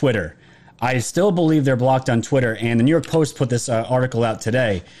on Twitter. I still believe they're blocked on Twitter, and the New York Post put this article out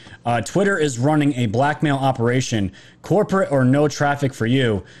today. Twitter is running a blackmail operation, corporate or no traffic for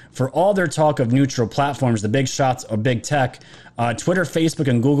you. For all their talk of neutral platforms, the big shots of big tech, Twitter, Facebook,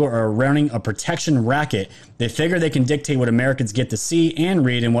 and Google are running a protection racket. They figure they can dictate what Americans get to see and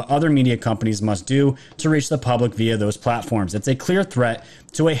read and what other media companies must do to reach the public via those platforms. It's a clear threat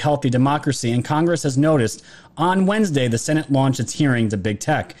to a healthy democracy, and Congress has noticed. On Wednesday, the Senate launched its hearing to big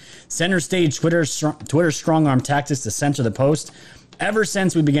tech. Center stage Twitter's strong-arm tactics to censor the Post. Ever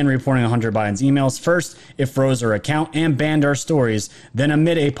since we began reporting on Hunter Biden's emails, first it froze our account and banned our stories. Then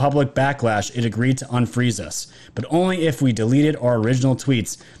amid a public backlash, it agreed to unfreeze us, but only if we deleted our original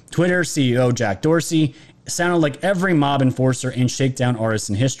tweets. Twitter CEO Jack Dorsey sounded like every mob enforcer and shakedown artist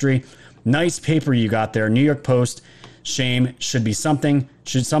in history. Nice paper you got there, New York Post. Shame. Should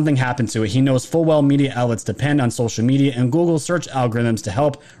something happen to it. He knows full well media outlets depend on social media and Google search algorithms to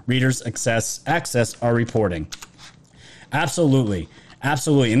help readers access our reporting. Absolutely.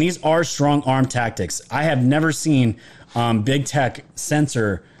 And these are strong arm tactics. I have never seen big tech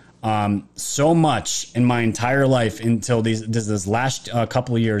censor so much in my entire life until this last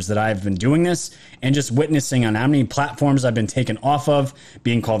couple of years that I've been doing this and just witnessing on how many platforms I've been taken off of,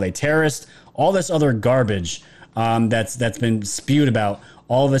 being called a terrorist, all this other garbage that's been spewed about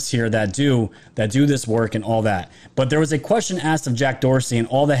all of us here that do this work and all that. But there was a question asked of Jack Dorsey and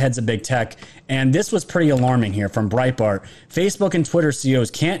all the heads of big tech, and this was pretty alarming here from Breitbart. Facebook and Twitter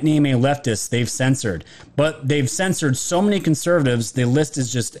CEOs can't name a leftist they've censored, but they've censored so many conservatives, the list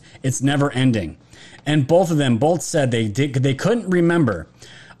is just, it's never ending. And both of them said they couldn't remember.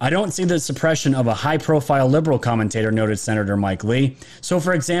 I don't see the suppression of a high-profile liberal commentator, noted Senator Mike Lee. So,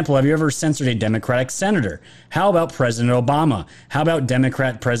 for example, have you ever censored a Democratic senator? How about President Obama? How about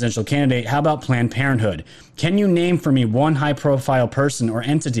Democrat presidential candidate? How about Planned Parenthood? Can you name for me one high-profile person or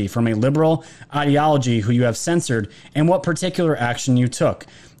entity from a liberal ideology who you have censored and what particular action you took?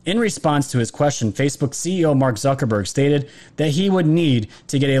 In response to his question, Facebook CEO Mark Zuckerberg stated that he would need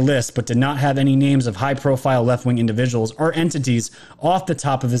to get a list but did not have any names of high-profile left-wing individuals or entities off the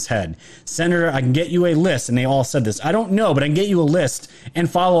top of his head. Senator, I can get you a list, and they all said this. I don't know, but I can get you a list and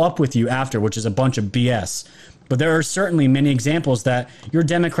follow up with you after, which is a bunch of BS. But there are certainly many examples that your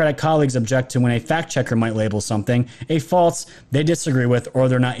Democratic colleagues object to when a fact checker might label something a false they disagree with or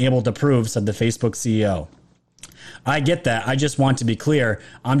they're not able to prove, said the Facebook CEO. I get that. I just want to be clear.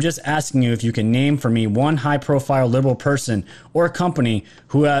 I'm just asking you if you can name for me one high-profile liberal person or company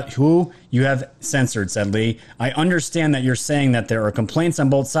who you have censored, said Lee. I understand that you're saying that there are complaints on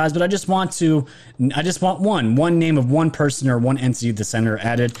both sides, but I just want one name of one person or one entity, the senator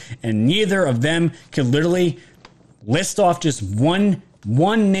added, and neither of them could literally list off just one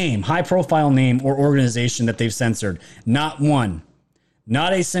name, high-profile name or organization that they've censored. Not one.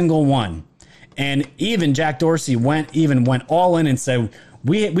 Not a single one. And even Jack Dorsey went all in and said,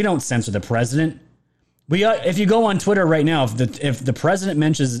 we don't censor the president. If you go on Twitter right now, if the president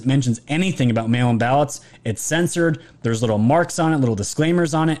mentions anything about mail-in ballots, it's censored. There's little marks on it, little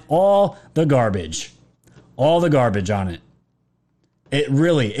disclaimers on it, all the garbage on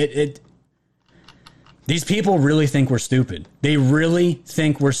it. These people really think we're stupid. They really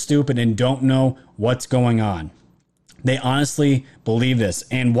think we're stupid and don't know what's going on. They honestly believe this.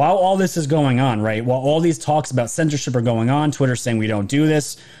 And while all this is going on, right, while all these talks about censorship are going on, Twitter's saying we don't do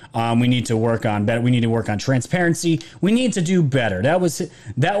this. We need to work on better. We need to work on transparency. We need to do better. That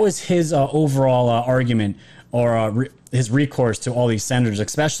was his overall argument or his recourse to all these senators,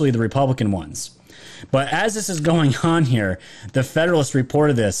 especially the Republican ones. But as this is going on here, the Federalist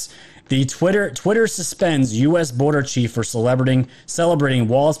reported this. Twitter suspends U.S. border chief for celebrating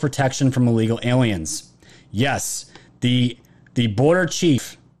Wall's protection from illegal aliens. Yes. The border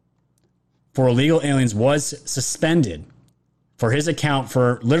chief for illegal aliens was suspended for his account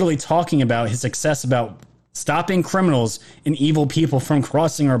for literally talking about his success about stopping criminals and evil people from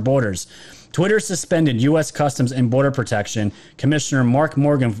crossing our borders. Twitter suspended U.S. Customs and Border Protection Commissioner Mark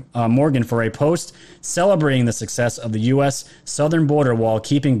Morgan for a post celebrating the success of the U.S. southern border wall,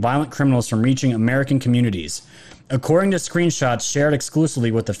 keeping violent criminals from reaching American communities. According to screenshots shared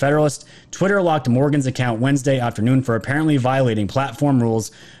exclusively with the Federalist, Twitter locked Morgan's account Wednesday afternoon for apparently violating platform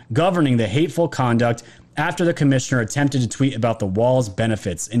rules governing the hateful conduct after the commissioner attempted to tweet about the wall's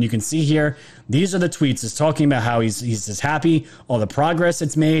benefits. And you can see here, these are the tweets. It's talking about how he's just happy, all the progress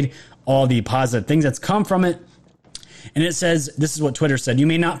it's made, all the positive things that's come from it. And it says, this is what Twitter said, you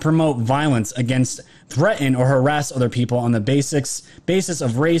may not promote violence against, threaten, or harass other people on the basis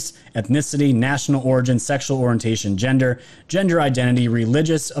of race, ethnicity, national origin, sexual orientation, gender identity,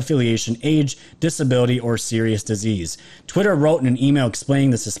 religious affiliation, age, disability, or serious disease. Twitter wrote in an email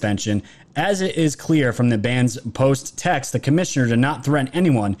explaining the suspension. As it is clear from the ban's post text, the commissioner did not threaten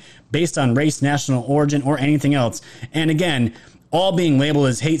anyone based on race, national origin, or anything else. And again, all being labeled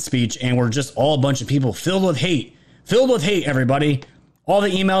as hate speech, and we're just all a bunch of people filled with hate. Filled with hate, everybody. All the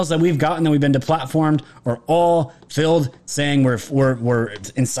emails that we've gotten that we've been deplatformed are all filled saying we're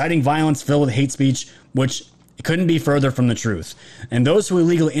inciting violence, filled with hate speech, which couldn't be further from the truth. And those who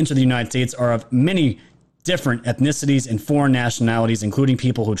illegally enter the United States are of many different ethnicities and foreign nationalities, including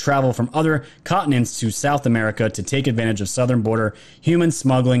people who travel from other continents to South America to take advantage of southern border human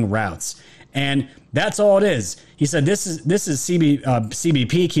smuggling routes. And that's all it is. He said, this is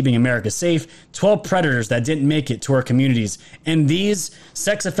CBP, Keeping America Safe, 12 predators that didn't make it to our communities. And these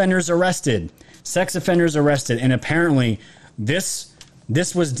sex offenders arrested. And apparently this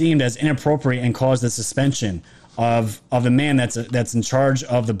was deemed as inappropriate and caused the suspension of the man that's in charge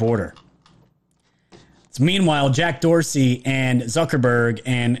of the border. So meanwhile, Jack Dorsey and Zuckerberg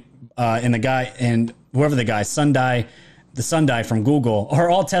and the guy and whoever the guy, Sundai from Google, are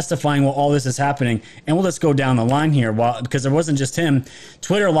all testifying while all this is happening. And we'll just go down the line here, because it wasn't just him.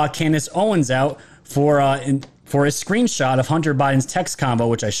 Twitter locked Candace Owens out for a screenshot of Hunter Biden's text combo,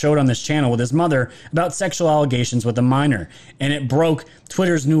 which I showed on this channel, with his mother about sexual allegations with a minor. And it broke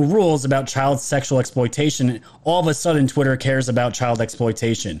Twitter's new rules about child sexual exploitation. All of a sudden, Twitter cares about child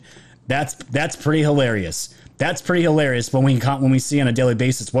exploitation. That's pretty hilarious. That's pretty hilarious when we see on a daily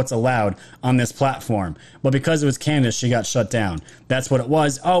basis what's allowed on this platform. But because it was Candace, she got shut down. That's what it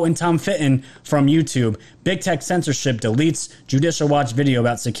was. Oh, and Tom Fitton from YouTube. Big Tech Censorship deletes Judicial Watch video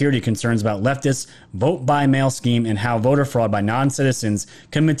about security concerns about leftists' vote by mail scheme and how voter fraud by non-citizens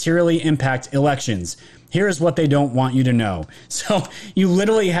can materially impact elections. Here's what they don't want you to know. So you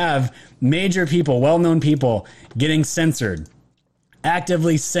literally have major people, well-known people, getting censored,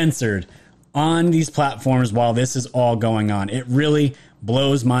 actively censored on these platforms while this is all going on. It really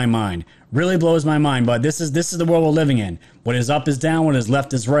blows my mind. Really blows my mind, but this is the world we're living in. What is up is down, what is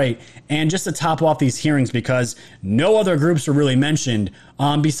left is right. And just to top off these hearings, because no other groups were really mentioned,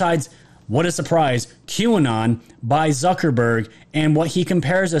 besides, what a surprise, QAnon by Zuckerberg and what he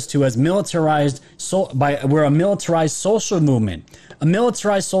compares us to as we're a militarized social movement. A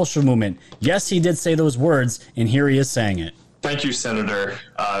militarized social movement. Yes, he did say those words, and here he is saying it. Thank you, Senator.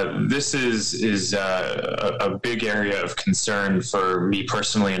 This is a big area of concern for me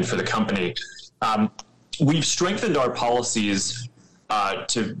personally and for the company. We've strengthened our policies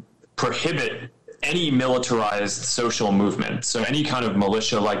to prohibit any militarized social movement. So any kind of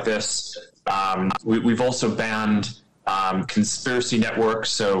militia like this. We've also banned conspiracy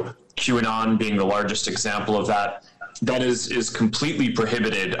networks. So QAnon being the largest example of that. That is completely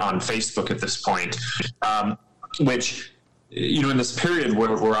prohibited on Facebook at this point, which, you know, in this period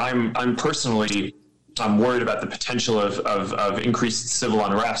where I'm personally worried about the potential of increased civil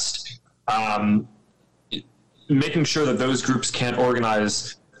unrest, making sure that those groups can't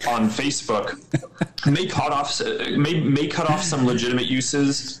organize on Facebook may cut off some legitimate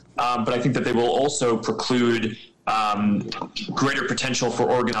uses, but I think that they will also preclude greater potential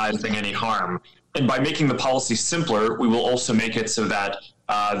for organizing any harm. And by making the policy simpler, we will also make it so that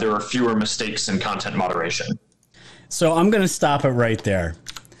there are fewer mistakes in content moderation. So I'm going to stop it right there.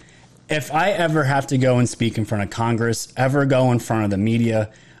 If I ever have to go and speak in front of Congress, ever go in front of the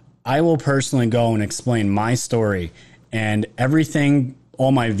media, I will personally go and explain my story and everything,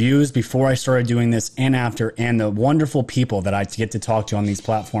 all my views before I started doing this and after, and the wonderful people that I get to talk to on these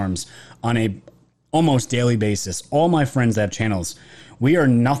platforms on a almost daily basis. All my friends that have channels. We are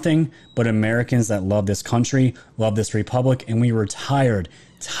nothing but Americans that love this country, love this republic, and we were tired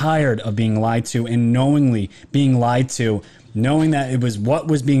of being lied to and knowingly being lied to, knowing that it was what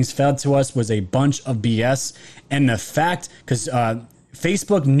was being fed to us was a bunch of BS. And the fact, because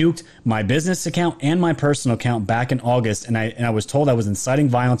Facebook nuked my business account and my personal account back in August, and I was told I was inciting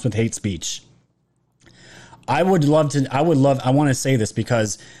violence with hate speech. I want to say this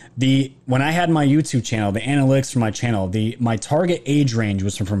because when I had my YouTube channel, the analytics for my channel, my target age range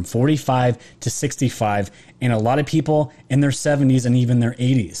was from 45 to 65, and a lot of people in their 70s and even their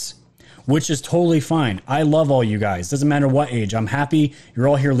 80s, which is totally fine. I love all you guys. Doesn't matter what age. I'm happy you're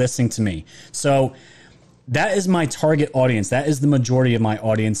all here listening to me. So that is my target audience. That is the majority of my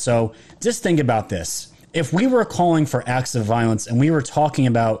audience. So just think about this. If we were calling for acts of violence and we were talking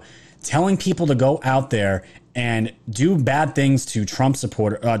about telling people to go out there and do bad things to Trump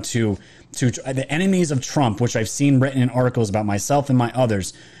supporter, to the enemies of Trump, which I've seen written in articles about myself and my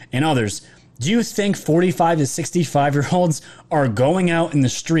others, do you think 45 to 65-year-olds are going out in the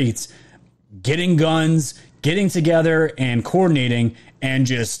streets, getting guns, getting together and coordinating and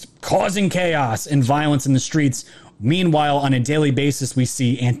just causing chaos and violence in the streets? Meanwhile, on a daily basis, we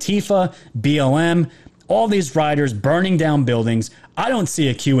see Antifa, BLM, all these riders burning down buildings. I don't see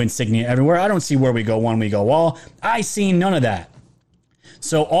a Q insignia everywhere. I don't see where we go one, we go all. I see none of that.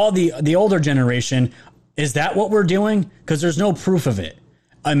 So all the older generation, is that what we're doing? Because there's no proof of it.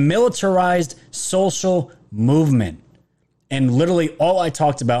 A militarized social movement. And literally all I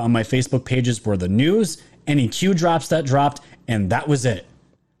talked about on my Facebook pages were the news, any Q drops that dropped, and that was it.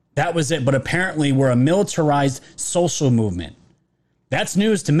 That was it. But apparently we're a militarized social movement. That's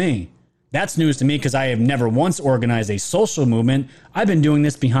news to me. That's news to me because I have never once organized a social movement. I've been doing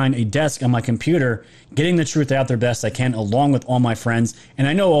this behind a desk on my computer, getting the truth out there best I can, along with all my friends. And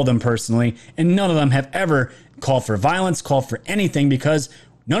I know all of them personally, and none of them have ever called for violence, called for anything, because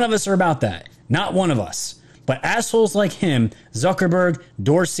none of us are about that. Not one of us. But assholes like him, Zuckerberg,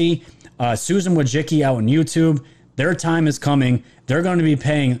 Dorsey, Susan Wojcicki out on YouTube, their time is coming. They're going to be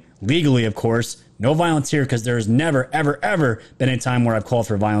paying legally, of course. No violence here, because there's never, ever, ever been a time where I've called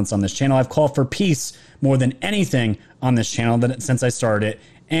for violence on this channel. I've called for peace more than anything on this channel since I started it.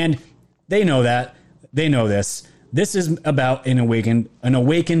 And they know that. They know this. This is about an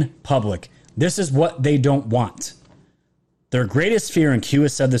awakened public. This is what they don't want. Their greatest fear, and Q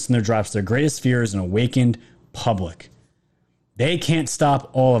has said this in their drops, their greatest fear is an awakened public. They can't stop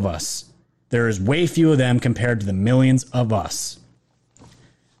all of us. There is way few of them compared to the millions of us.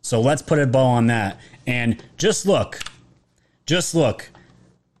 So let's put a bow on that. And just look.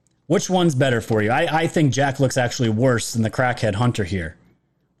 Which one's better for you? I think Jack looks actually worse than the crackhead Hunter here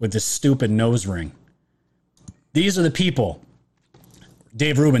with this stupid nose ring. These are the people.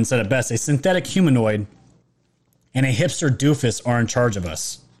 Dave Rubin said it best. A synthetic humanoid and a hipster doofus are in charge of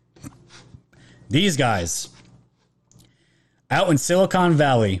us. These guys out in Silicon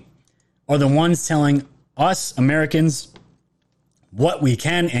Valley are the ones telling us Americans what we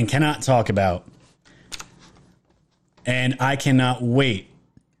can and cannot talk about. And I cannot wait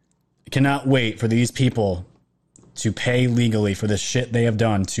cannot wait for these people to pay legally for the shit they have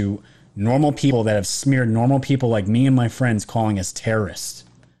done to normal people that have smeared normal people like me and my friends, calling us terrorists,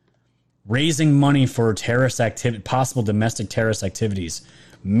 raising money for terrorist activity, possible domestic terrorist activities.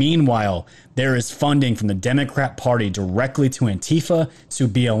 Meanwhile, there is funding from the Democrat Party directly to Antifa, to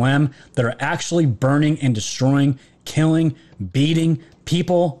BLM, that are actually burning and destroying, killing, beating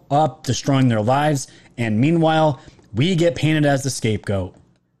people up, destroying their lives. And meanwhile, we get painted as the scapegoat.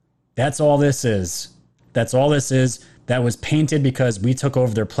 That's all this is. That's all this is. That was painted because we took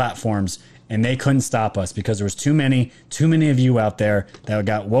over their platforms and they couldn't stop us because there was too many of you out there that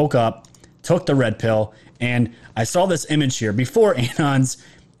got woke up, took the red pill. And I saw this image here before Anons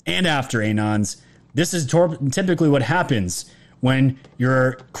and after Anons. This is typically what happens when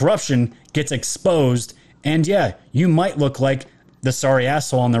your corruption gets exposed. And yeah, you might look like the sorry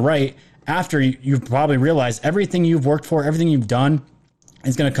asshole on the right after you've probably realized everything you've worked for, everything you've done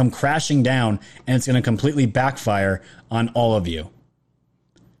is going to come crashing down, and it's going to completely backfire on all of you.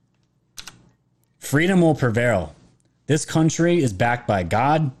 Freedom will prevail. This country is backed by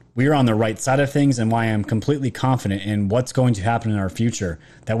God. We are on the right side of things, and why I'm completely confident in what's going to happen in our future,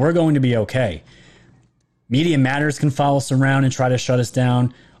 that we're going to be okay. Media Matters can follow us around and try to shut us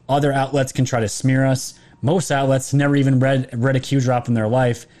down. Other outlets can try to smear us. Most outlets never even read a Q drop in their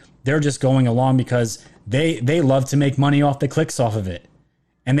life. They're just going along because they love to make money off the clicks off of it.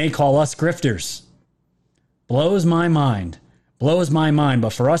 And they call us grifters. Blows my mind. Blows my mind.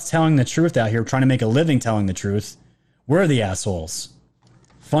 But for us telling the truth out here, trying to make a living telling the truth, we're the assholes.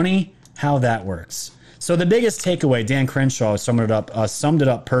 Funny how that works. So the biggest takeaway, Dan Crenshaw summed it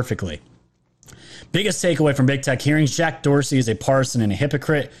up perfectly. Biggest takeaway from Big Tech hearings, Jack Dorsey is a partisan and a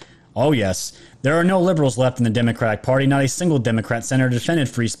hypocrite. Oh yes, there are no liberals left in the Democratic Party. Not a single Democrat senator defended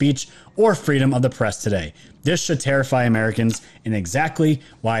free speech or freedom of the press today. This should terrify Americans, and exactly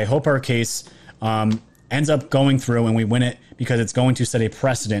why I hope our case ends up going through and we win it, because it's going to set a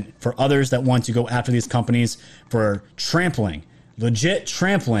precedent for others that want to go after these companies for trampling, legit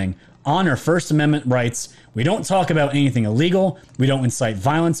trampling on our First Amendment rights. We don't talk about anything illegal. We don't incite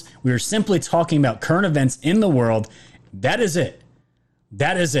violence. We are simply talking about current events in the world. That is it.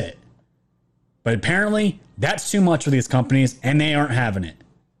 That is it. But apparently, that's too much for these companies, and they aren't having it.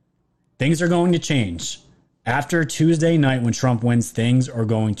 Things are going to change. After Tuesday night, when Trump wins, things are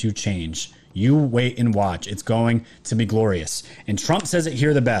going to change. You wait and watch. It's going to be glorious. And Trump says it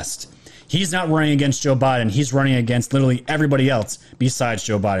here the best. He's not running against Joe Biden. He's running against literally everybody else besides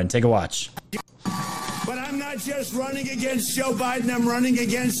Joe Biden. Take a watch. But I'm not just running against Joe Biden. I'm running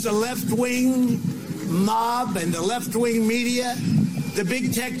against the left-wing mob and the left-wing media, the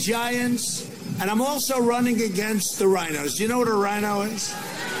big tech giants. And I'm also running against the rhinos. Do you know what a rhino is?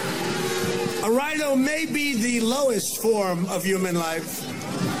 A rhino may be the lowest form of human life.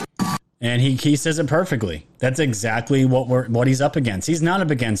 And he says it perfectly. That's exactly what he's up against. He's not up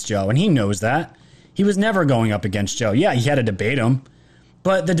against Joe, and he knows that. He was never going up against Joe. Yeah, he had to debate him,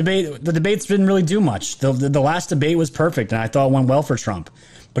 but the debates didn't really do much. The last debate was perfect, and I thought it went well for Trump.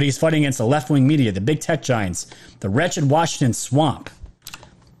 But he's fighting against the left-wing media, the big tech giants, the wretched Washington swamp,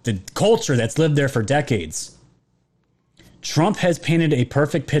 the culture that's lived there for decades. Trump has painted a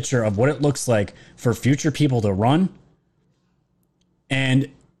perfect picture of what it looks like for future people to run, and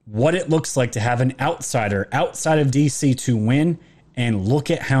what it looks like to have an outsider outside of DC to win. And look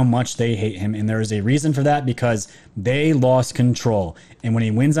at how much they hate him. And there is a reason for that, because they lost control. And when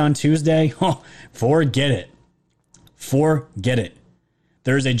he wins on Tuesday, forget it. Forget it.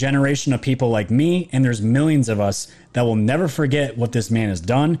 There's a generation of people like me, and there's millions of us that will never forget what this man has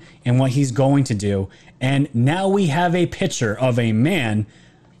done and what he's going to do. And now we have a picture of a man,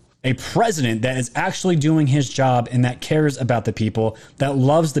 a president that is actually doing his job and that cares about the people, that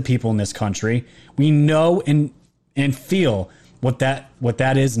loves the people in this country. We know and feel what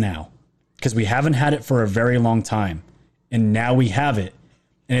that is now, because we haven't had it for a very long time, and now we have it.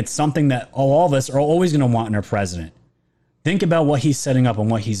 And it's something that all of us are always going to want in our president. Think about what he's setting up and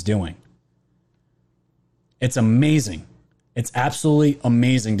what he's doing. It's amazing. It's absolutely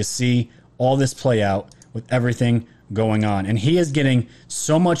amazing to see all this play out with everything going on. And he is getting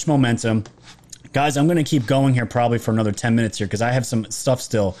so much momentum. Guys, I'm going to keep going here probably for another 10 minutes here, because I have some stuff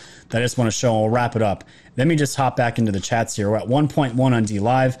still that I just want to show, and we'll wrap it up. Let me just hop back into the chats here. We're at 1.1 on D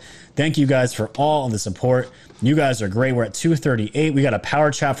Live. Thank you guys for all of the support. You guys are great. We're at 238. We got a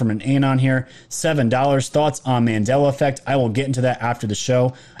power chat from an Anon here. $7. Thoughts on Mandela Effect? I will get into that after the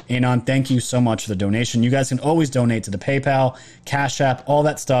show. Anon, thank you so much for the donation. You guys can always donate to the PayPal, Cash App. All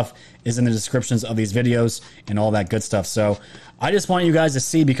that stuff is in the descriptions of these videos and all that good stuff. So I just want you guys to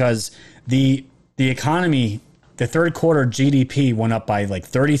see, because the economy the third quarter GDP went up by like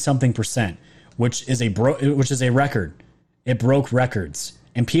 30-something%, which is a record. It broke records,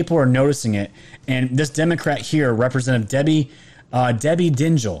 and people are noticing it. And this Democrat here, Representative Debbie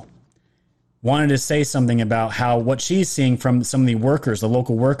Dingell, wanted to say something about how what she's seeing from some of the workers, the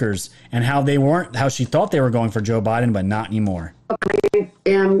local workers, and how she thought they were going for Joe Biden, but not anymore. I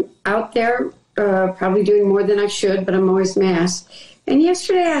am out there probably doing more than I should, but I'm always masked. And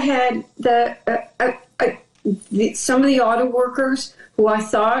yesterday I had some of the auto workers who I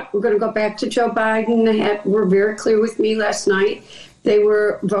thought were going to go back to Joe Biden were very clear with me last night. They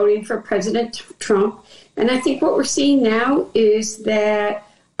were voting for President Trump. And I think what we're seeing now is that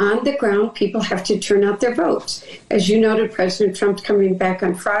on the ground, people have to turn out their votes. As you noted, President Trump's coming back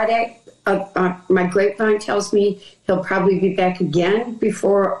on Friday. My grapevine tells me he'll probably be back again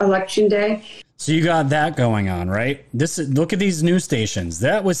before Election Day. So you got that going on, right? Look at these news stations.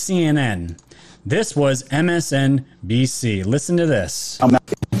 That was CNN. This was MSNBC. Listen to this.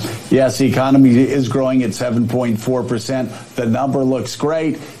 Yes, the economy is growing at 7.4%. The number looks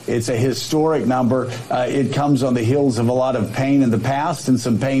great. It's a historic number. It comes on the heels of a lot of pain in the past and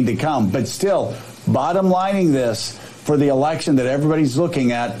some pain to come. But still, bottom lining this for the election that everybody's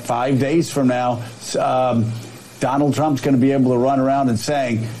looking at 5 days from now, Donald Trump's going to be able to run around and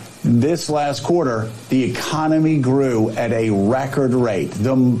saying, this last quarter, the economy grew at a record rate,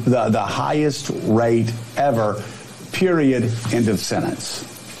 the highest rate ever, period, end of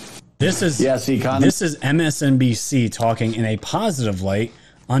sentence. This is MSNBC talking in a positive light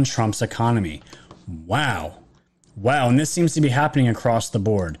on Trump's economy. Wow. And this seems to be happening across the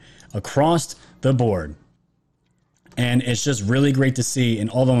board. And it's just really great to see in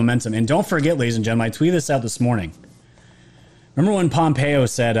all the momentum. And don't forget, ladies and gentlemen, I tweeted this out this morning. Remember when Pompeo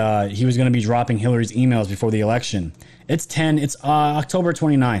said he was going to be dropping Hillary's emails before the election? It's October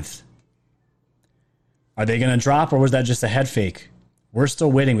 29th. Are they going to drop, or was that just a head fake? We're still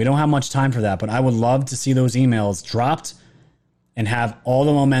waiting. We don't have much time for that, but I would love to see those emails dropped and have all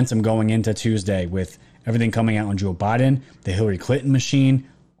the momentum going into Tuesday with everything coming out on Joe Biden, the Hillary Clinton machine,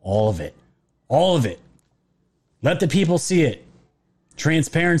 all of it. All of it. Let the people see it.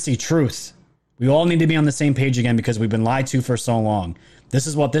 Transparency, truth. We all need to be on the same page again because we've been lied to for so long. This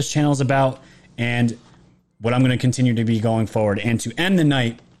is what this channel is about and what I'm going to continue to be going forward. And to end the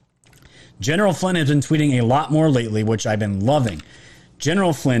night, General Flynn has been tweeting a lot more lately, which I've been loving.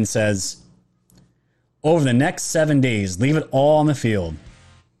 General Flynn says, over the next 7 days, leave it all on the field.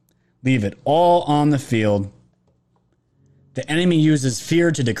 Leave it all on the field. The enemy uses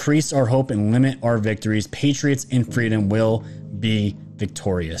fear to decrease our hope and limit our victories. Patriots in freedom will be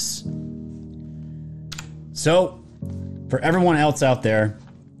victorious. So, for everyone else out there,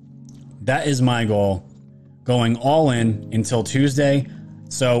 that is my goal. Going all in until Tuesday.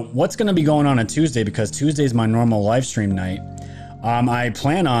 So, what's going to be going on Tuesday? Because Tuesday is my normal live stream night. I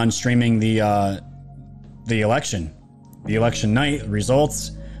plan on streaming the election night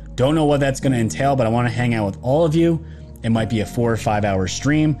results. Don't know what that's going to entail, but I want to hang out with all of you. It might be a 4 or 5 hour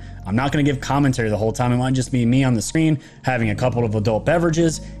stream. I'm not going to give commentary the whole time. It might just be me on the screen, having a couple of adult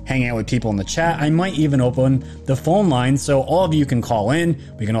beverages, hanging out with people in the chat. I might even open the phone line so all of you can call in.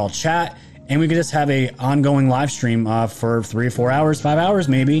 We can all chat, and we can just have a ongoing live stream for 3 or 4 hours, 5 hours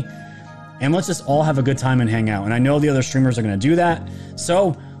maybe. And let's just all have a good time and hang out. And I know the other streamers are going to do that.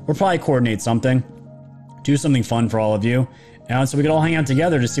 So we'll probably coordinate something, do something fun for all of you. And so we can all hang out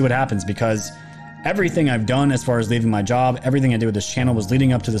together to see what happens, because everything I've done as far as leaving my job, everything I did with this channel was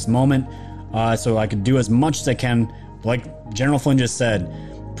leading up to this moment. So I could do as much as I can. Like General Flynn just said,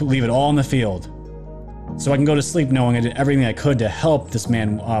 leave it all in the field. So I can go to sleep knowing I did everything I could to help this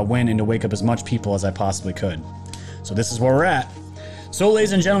man win and to wake up as much people as I possibly could. So this is where we're at. So,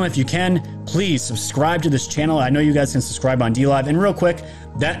 ladies and gentlemen, if you can, please subscribe to this channel. I know you guys can subscribe on DLive. And real quick,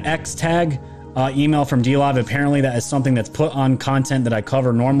 that X tag email from DLive, apparently that is something that's put on content that I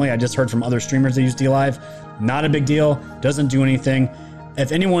cover normally. I just heard from other streamers that use DLive. Not a big deal. Doesn't do anything.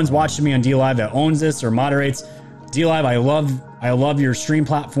 If anyone's watching me on DLive that owns this or moderates, DLive, I love your stream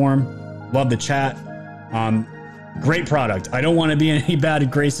platform. Love the chat. Great product. I don't want to be in any bad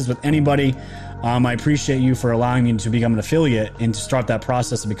graces with anybody. I appreciate you for allowing me to become an affiliate and to start that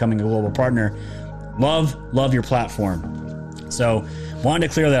process of becoming a global partner. Love your platform. So wanted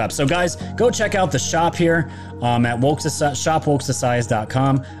to clear that up. So guys, go check out the shop here at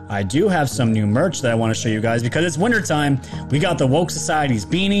shopwokesocieties.com. I do have some new merch that I want to show you guys because it's wintertime. We got the Woke Societies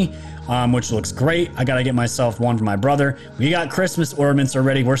beanie, which looks great. I got to get myself one for my brother. We got Christmas ornaments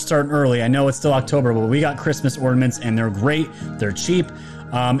already. We're starting early. I know it's still October, but we got Christmas ornaments and they're great. They're cheap.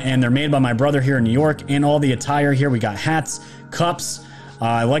 And they're made by my brother here in New York, and all the attire here. We got hats, cups,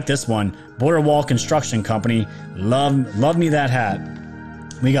 I like this one. Border Wall Construction Company. Love me that hat.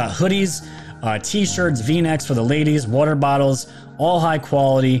 We got hoodies, t-shirts, V-necks for the ladies, water bottles, all high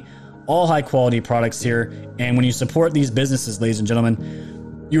quality products here. And when you support these businesses, ladies and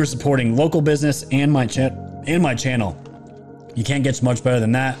gentlemen, you are supporting local business and my channel. You can't get much better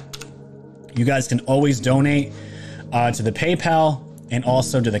than that. You guys can always donate to the PayPal and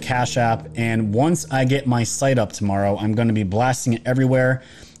also to the Cash App. And once I get my site up tomorrow, I'm going to be blasting it everywhere.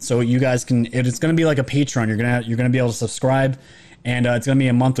 So you guys can, it's going to be like a Patreon. You're going to be able to subscribe, and it's going to be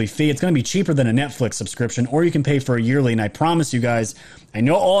a monthly fee. It's going to be cheaper than a Netflix subscription, or you can pay for a yearly. And I promise you guys, I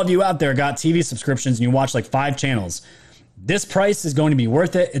know all of you out there got TV subscriptions and you watch like 5 channels. This price is going to be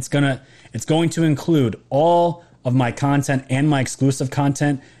worth it. It's going to include all of my content and my exclusive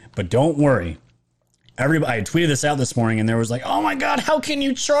content. But don't worry. I tweeted this out this morning and there was like, oh my God, how can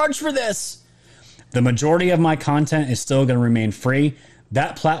you charge for this? The majority of my content is still going to remain free.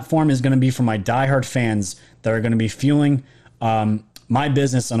 That platform is going to be for my diehard fans that are going to be fueling my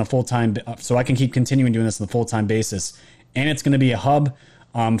business on a full-time, so I can keep continuing doing this on a full-time basis. And it's going to be a hub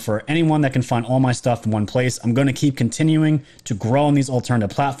for anyone that can find all my stuff in one place. I'm going to keep continuing to grow on these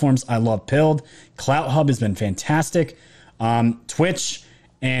alternative platforms. I love Pilled. Clout Hub has been fantastic. Twitch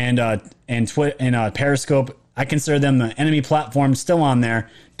and Periscope, I consider them the enemy platform, still on there.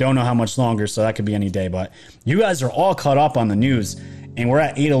 Don't know how much longer, so that could be any day. But you guys are all caught up on the news, and we're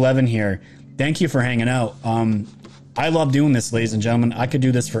at 8:11 here. Thank you for hanging out. I love doing this, ladies and gentlemen. I could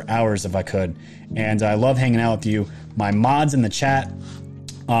do this for hours if I could, and I love hanging out with you. My mods in the chat,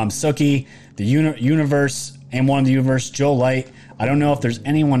 Suki, the Universe, and one of the Universe, Joe Light. I don't know if there's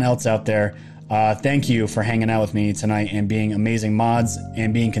anyone else out there. Thank you for hanging out with me tonight and being amazing mods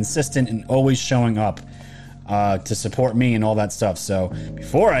and being consistent and always showing up to support me and all that stuff. So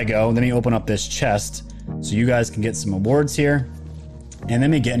before I go, let me open up this chest so you guys can get some awards here. And let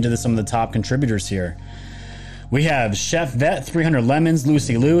me get into some of the top contributors here. We have Chef Vet, 300 lemons.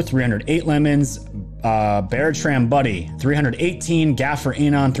 Lucy Lou, 308 lemons. Beartram Buddy, 318. Gaffer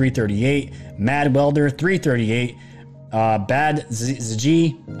Anon, 338. Mad Welder, 338. Bad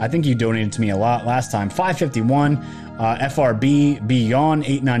ZG, I think you donated to me a lot last time, 551. FRB Beyond,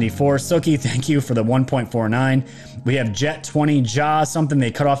 894. Suki, thank you for the 1.49. We have Jet 20 Ja, something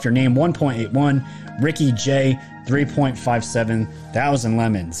they cut off your name, 1.81. Ricky J, 3.57 thousand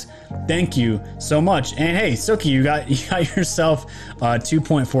lemons. Thank you so much. And hey, Suki, you got yourself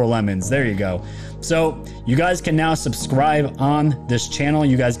 2.4 lemons. There you go. So you guys can now subscribe on this channel.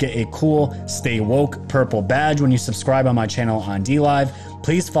 You guys get a cool Stay Woke purple badge when you subscribe on my channel on DLive.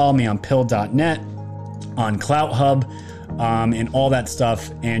 Please follow me on Pill.net, on Clout Hub, and all that stuff.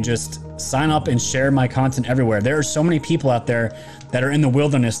 And just sign up and share my content everywhere. There are so many people out there that are in the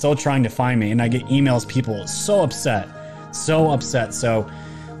wilderness still trying to find me. And I get emails, people so upset. So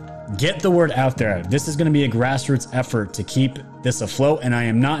get the word out there. This is going to be a grassroots effort to keep this afloat, and I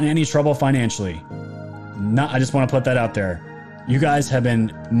am not in any trouble financially. I just want to put that out there. You guys have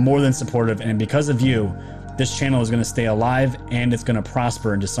been more than supportive, and because of you, this channel is going to stay alive and it's going to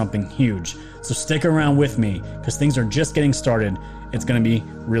prosper into something huge. So stick around with me because things are just getting started. It's going to be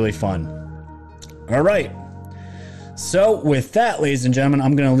really fun. All right. So with that, ladies and gentlemen,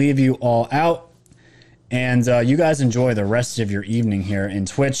 I'm going to leave you all out. And you guys enjoy the rest of your evening here in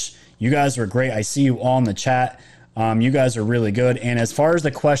Twitch. You guys were great. I see you all in the chat. You guys are really good. And as far as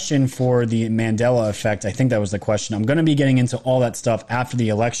the question for the Mandela effect, I think that was the question. I'm going to be getting into all that stuff after the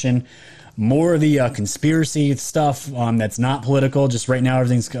election. More of the conspiracy stuff that's not political. Just right now,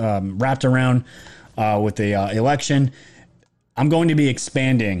 everything's wrapped around with the election. I'm going to be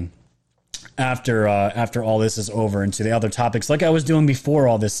expanding after all this is over into the other topics like I was doing before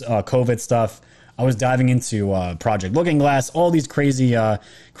all this COVID stuff. I was diving into Project Looking Glass, all these crazy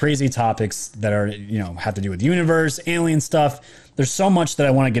topics that are, have to do with the universe, alien stuff. There's so much that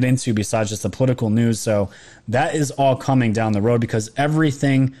I want to get into besides just the political news. So that is all coming down the road because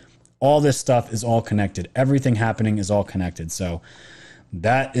everything, all this stuff is all connected. Everything happening is all connected. So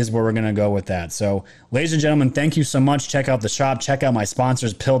that is where we're going to go with that. So, ladies and gentlemen, thank you so much. Check out the shop. Check out my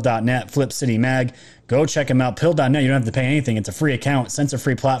sponsors, Pill.net, Flip City Mag. Go check them out. Pill.net, you don't have to pay anything. It's a free account,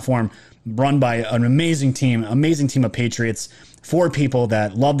 censor-free platform run by an amazing team of patriots, 4 people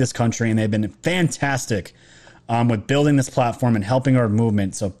that love this country, and they've been fantastic with building this platform and helping our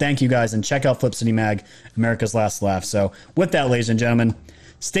movement. So thank you guys, and check out Flip City Mag, America's Last Laugh. So with that, ladies and gentlemen,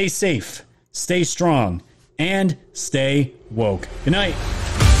 stay safe, stay strong, and stay woke. Good night.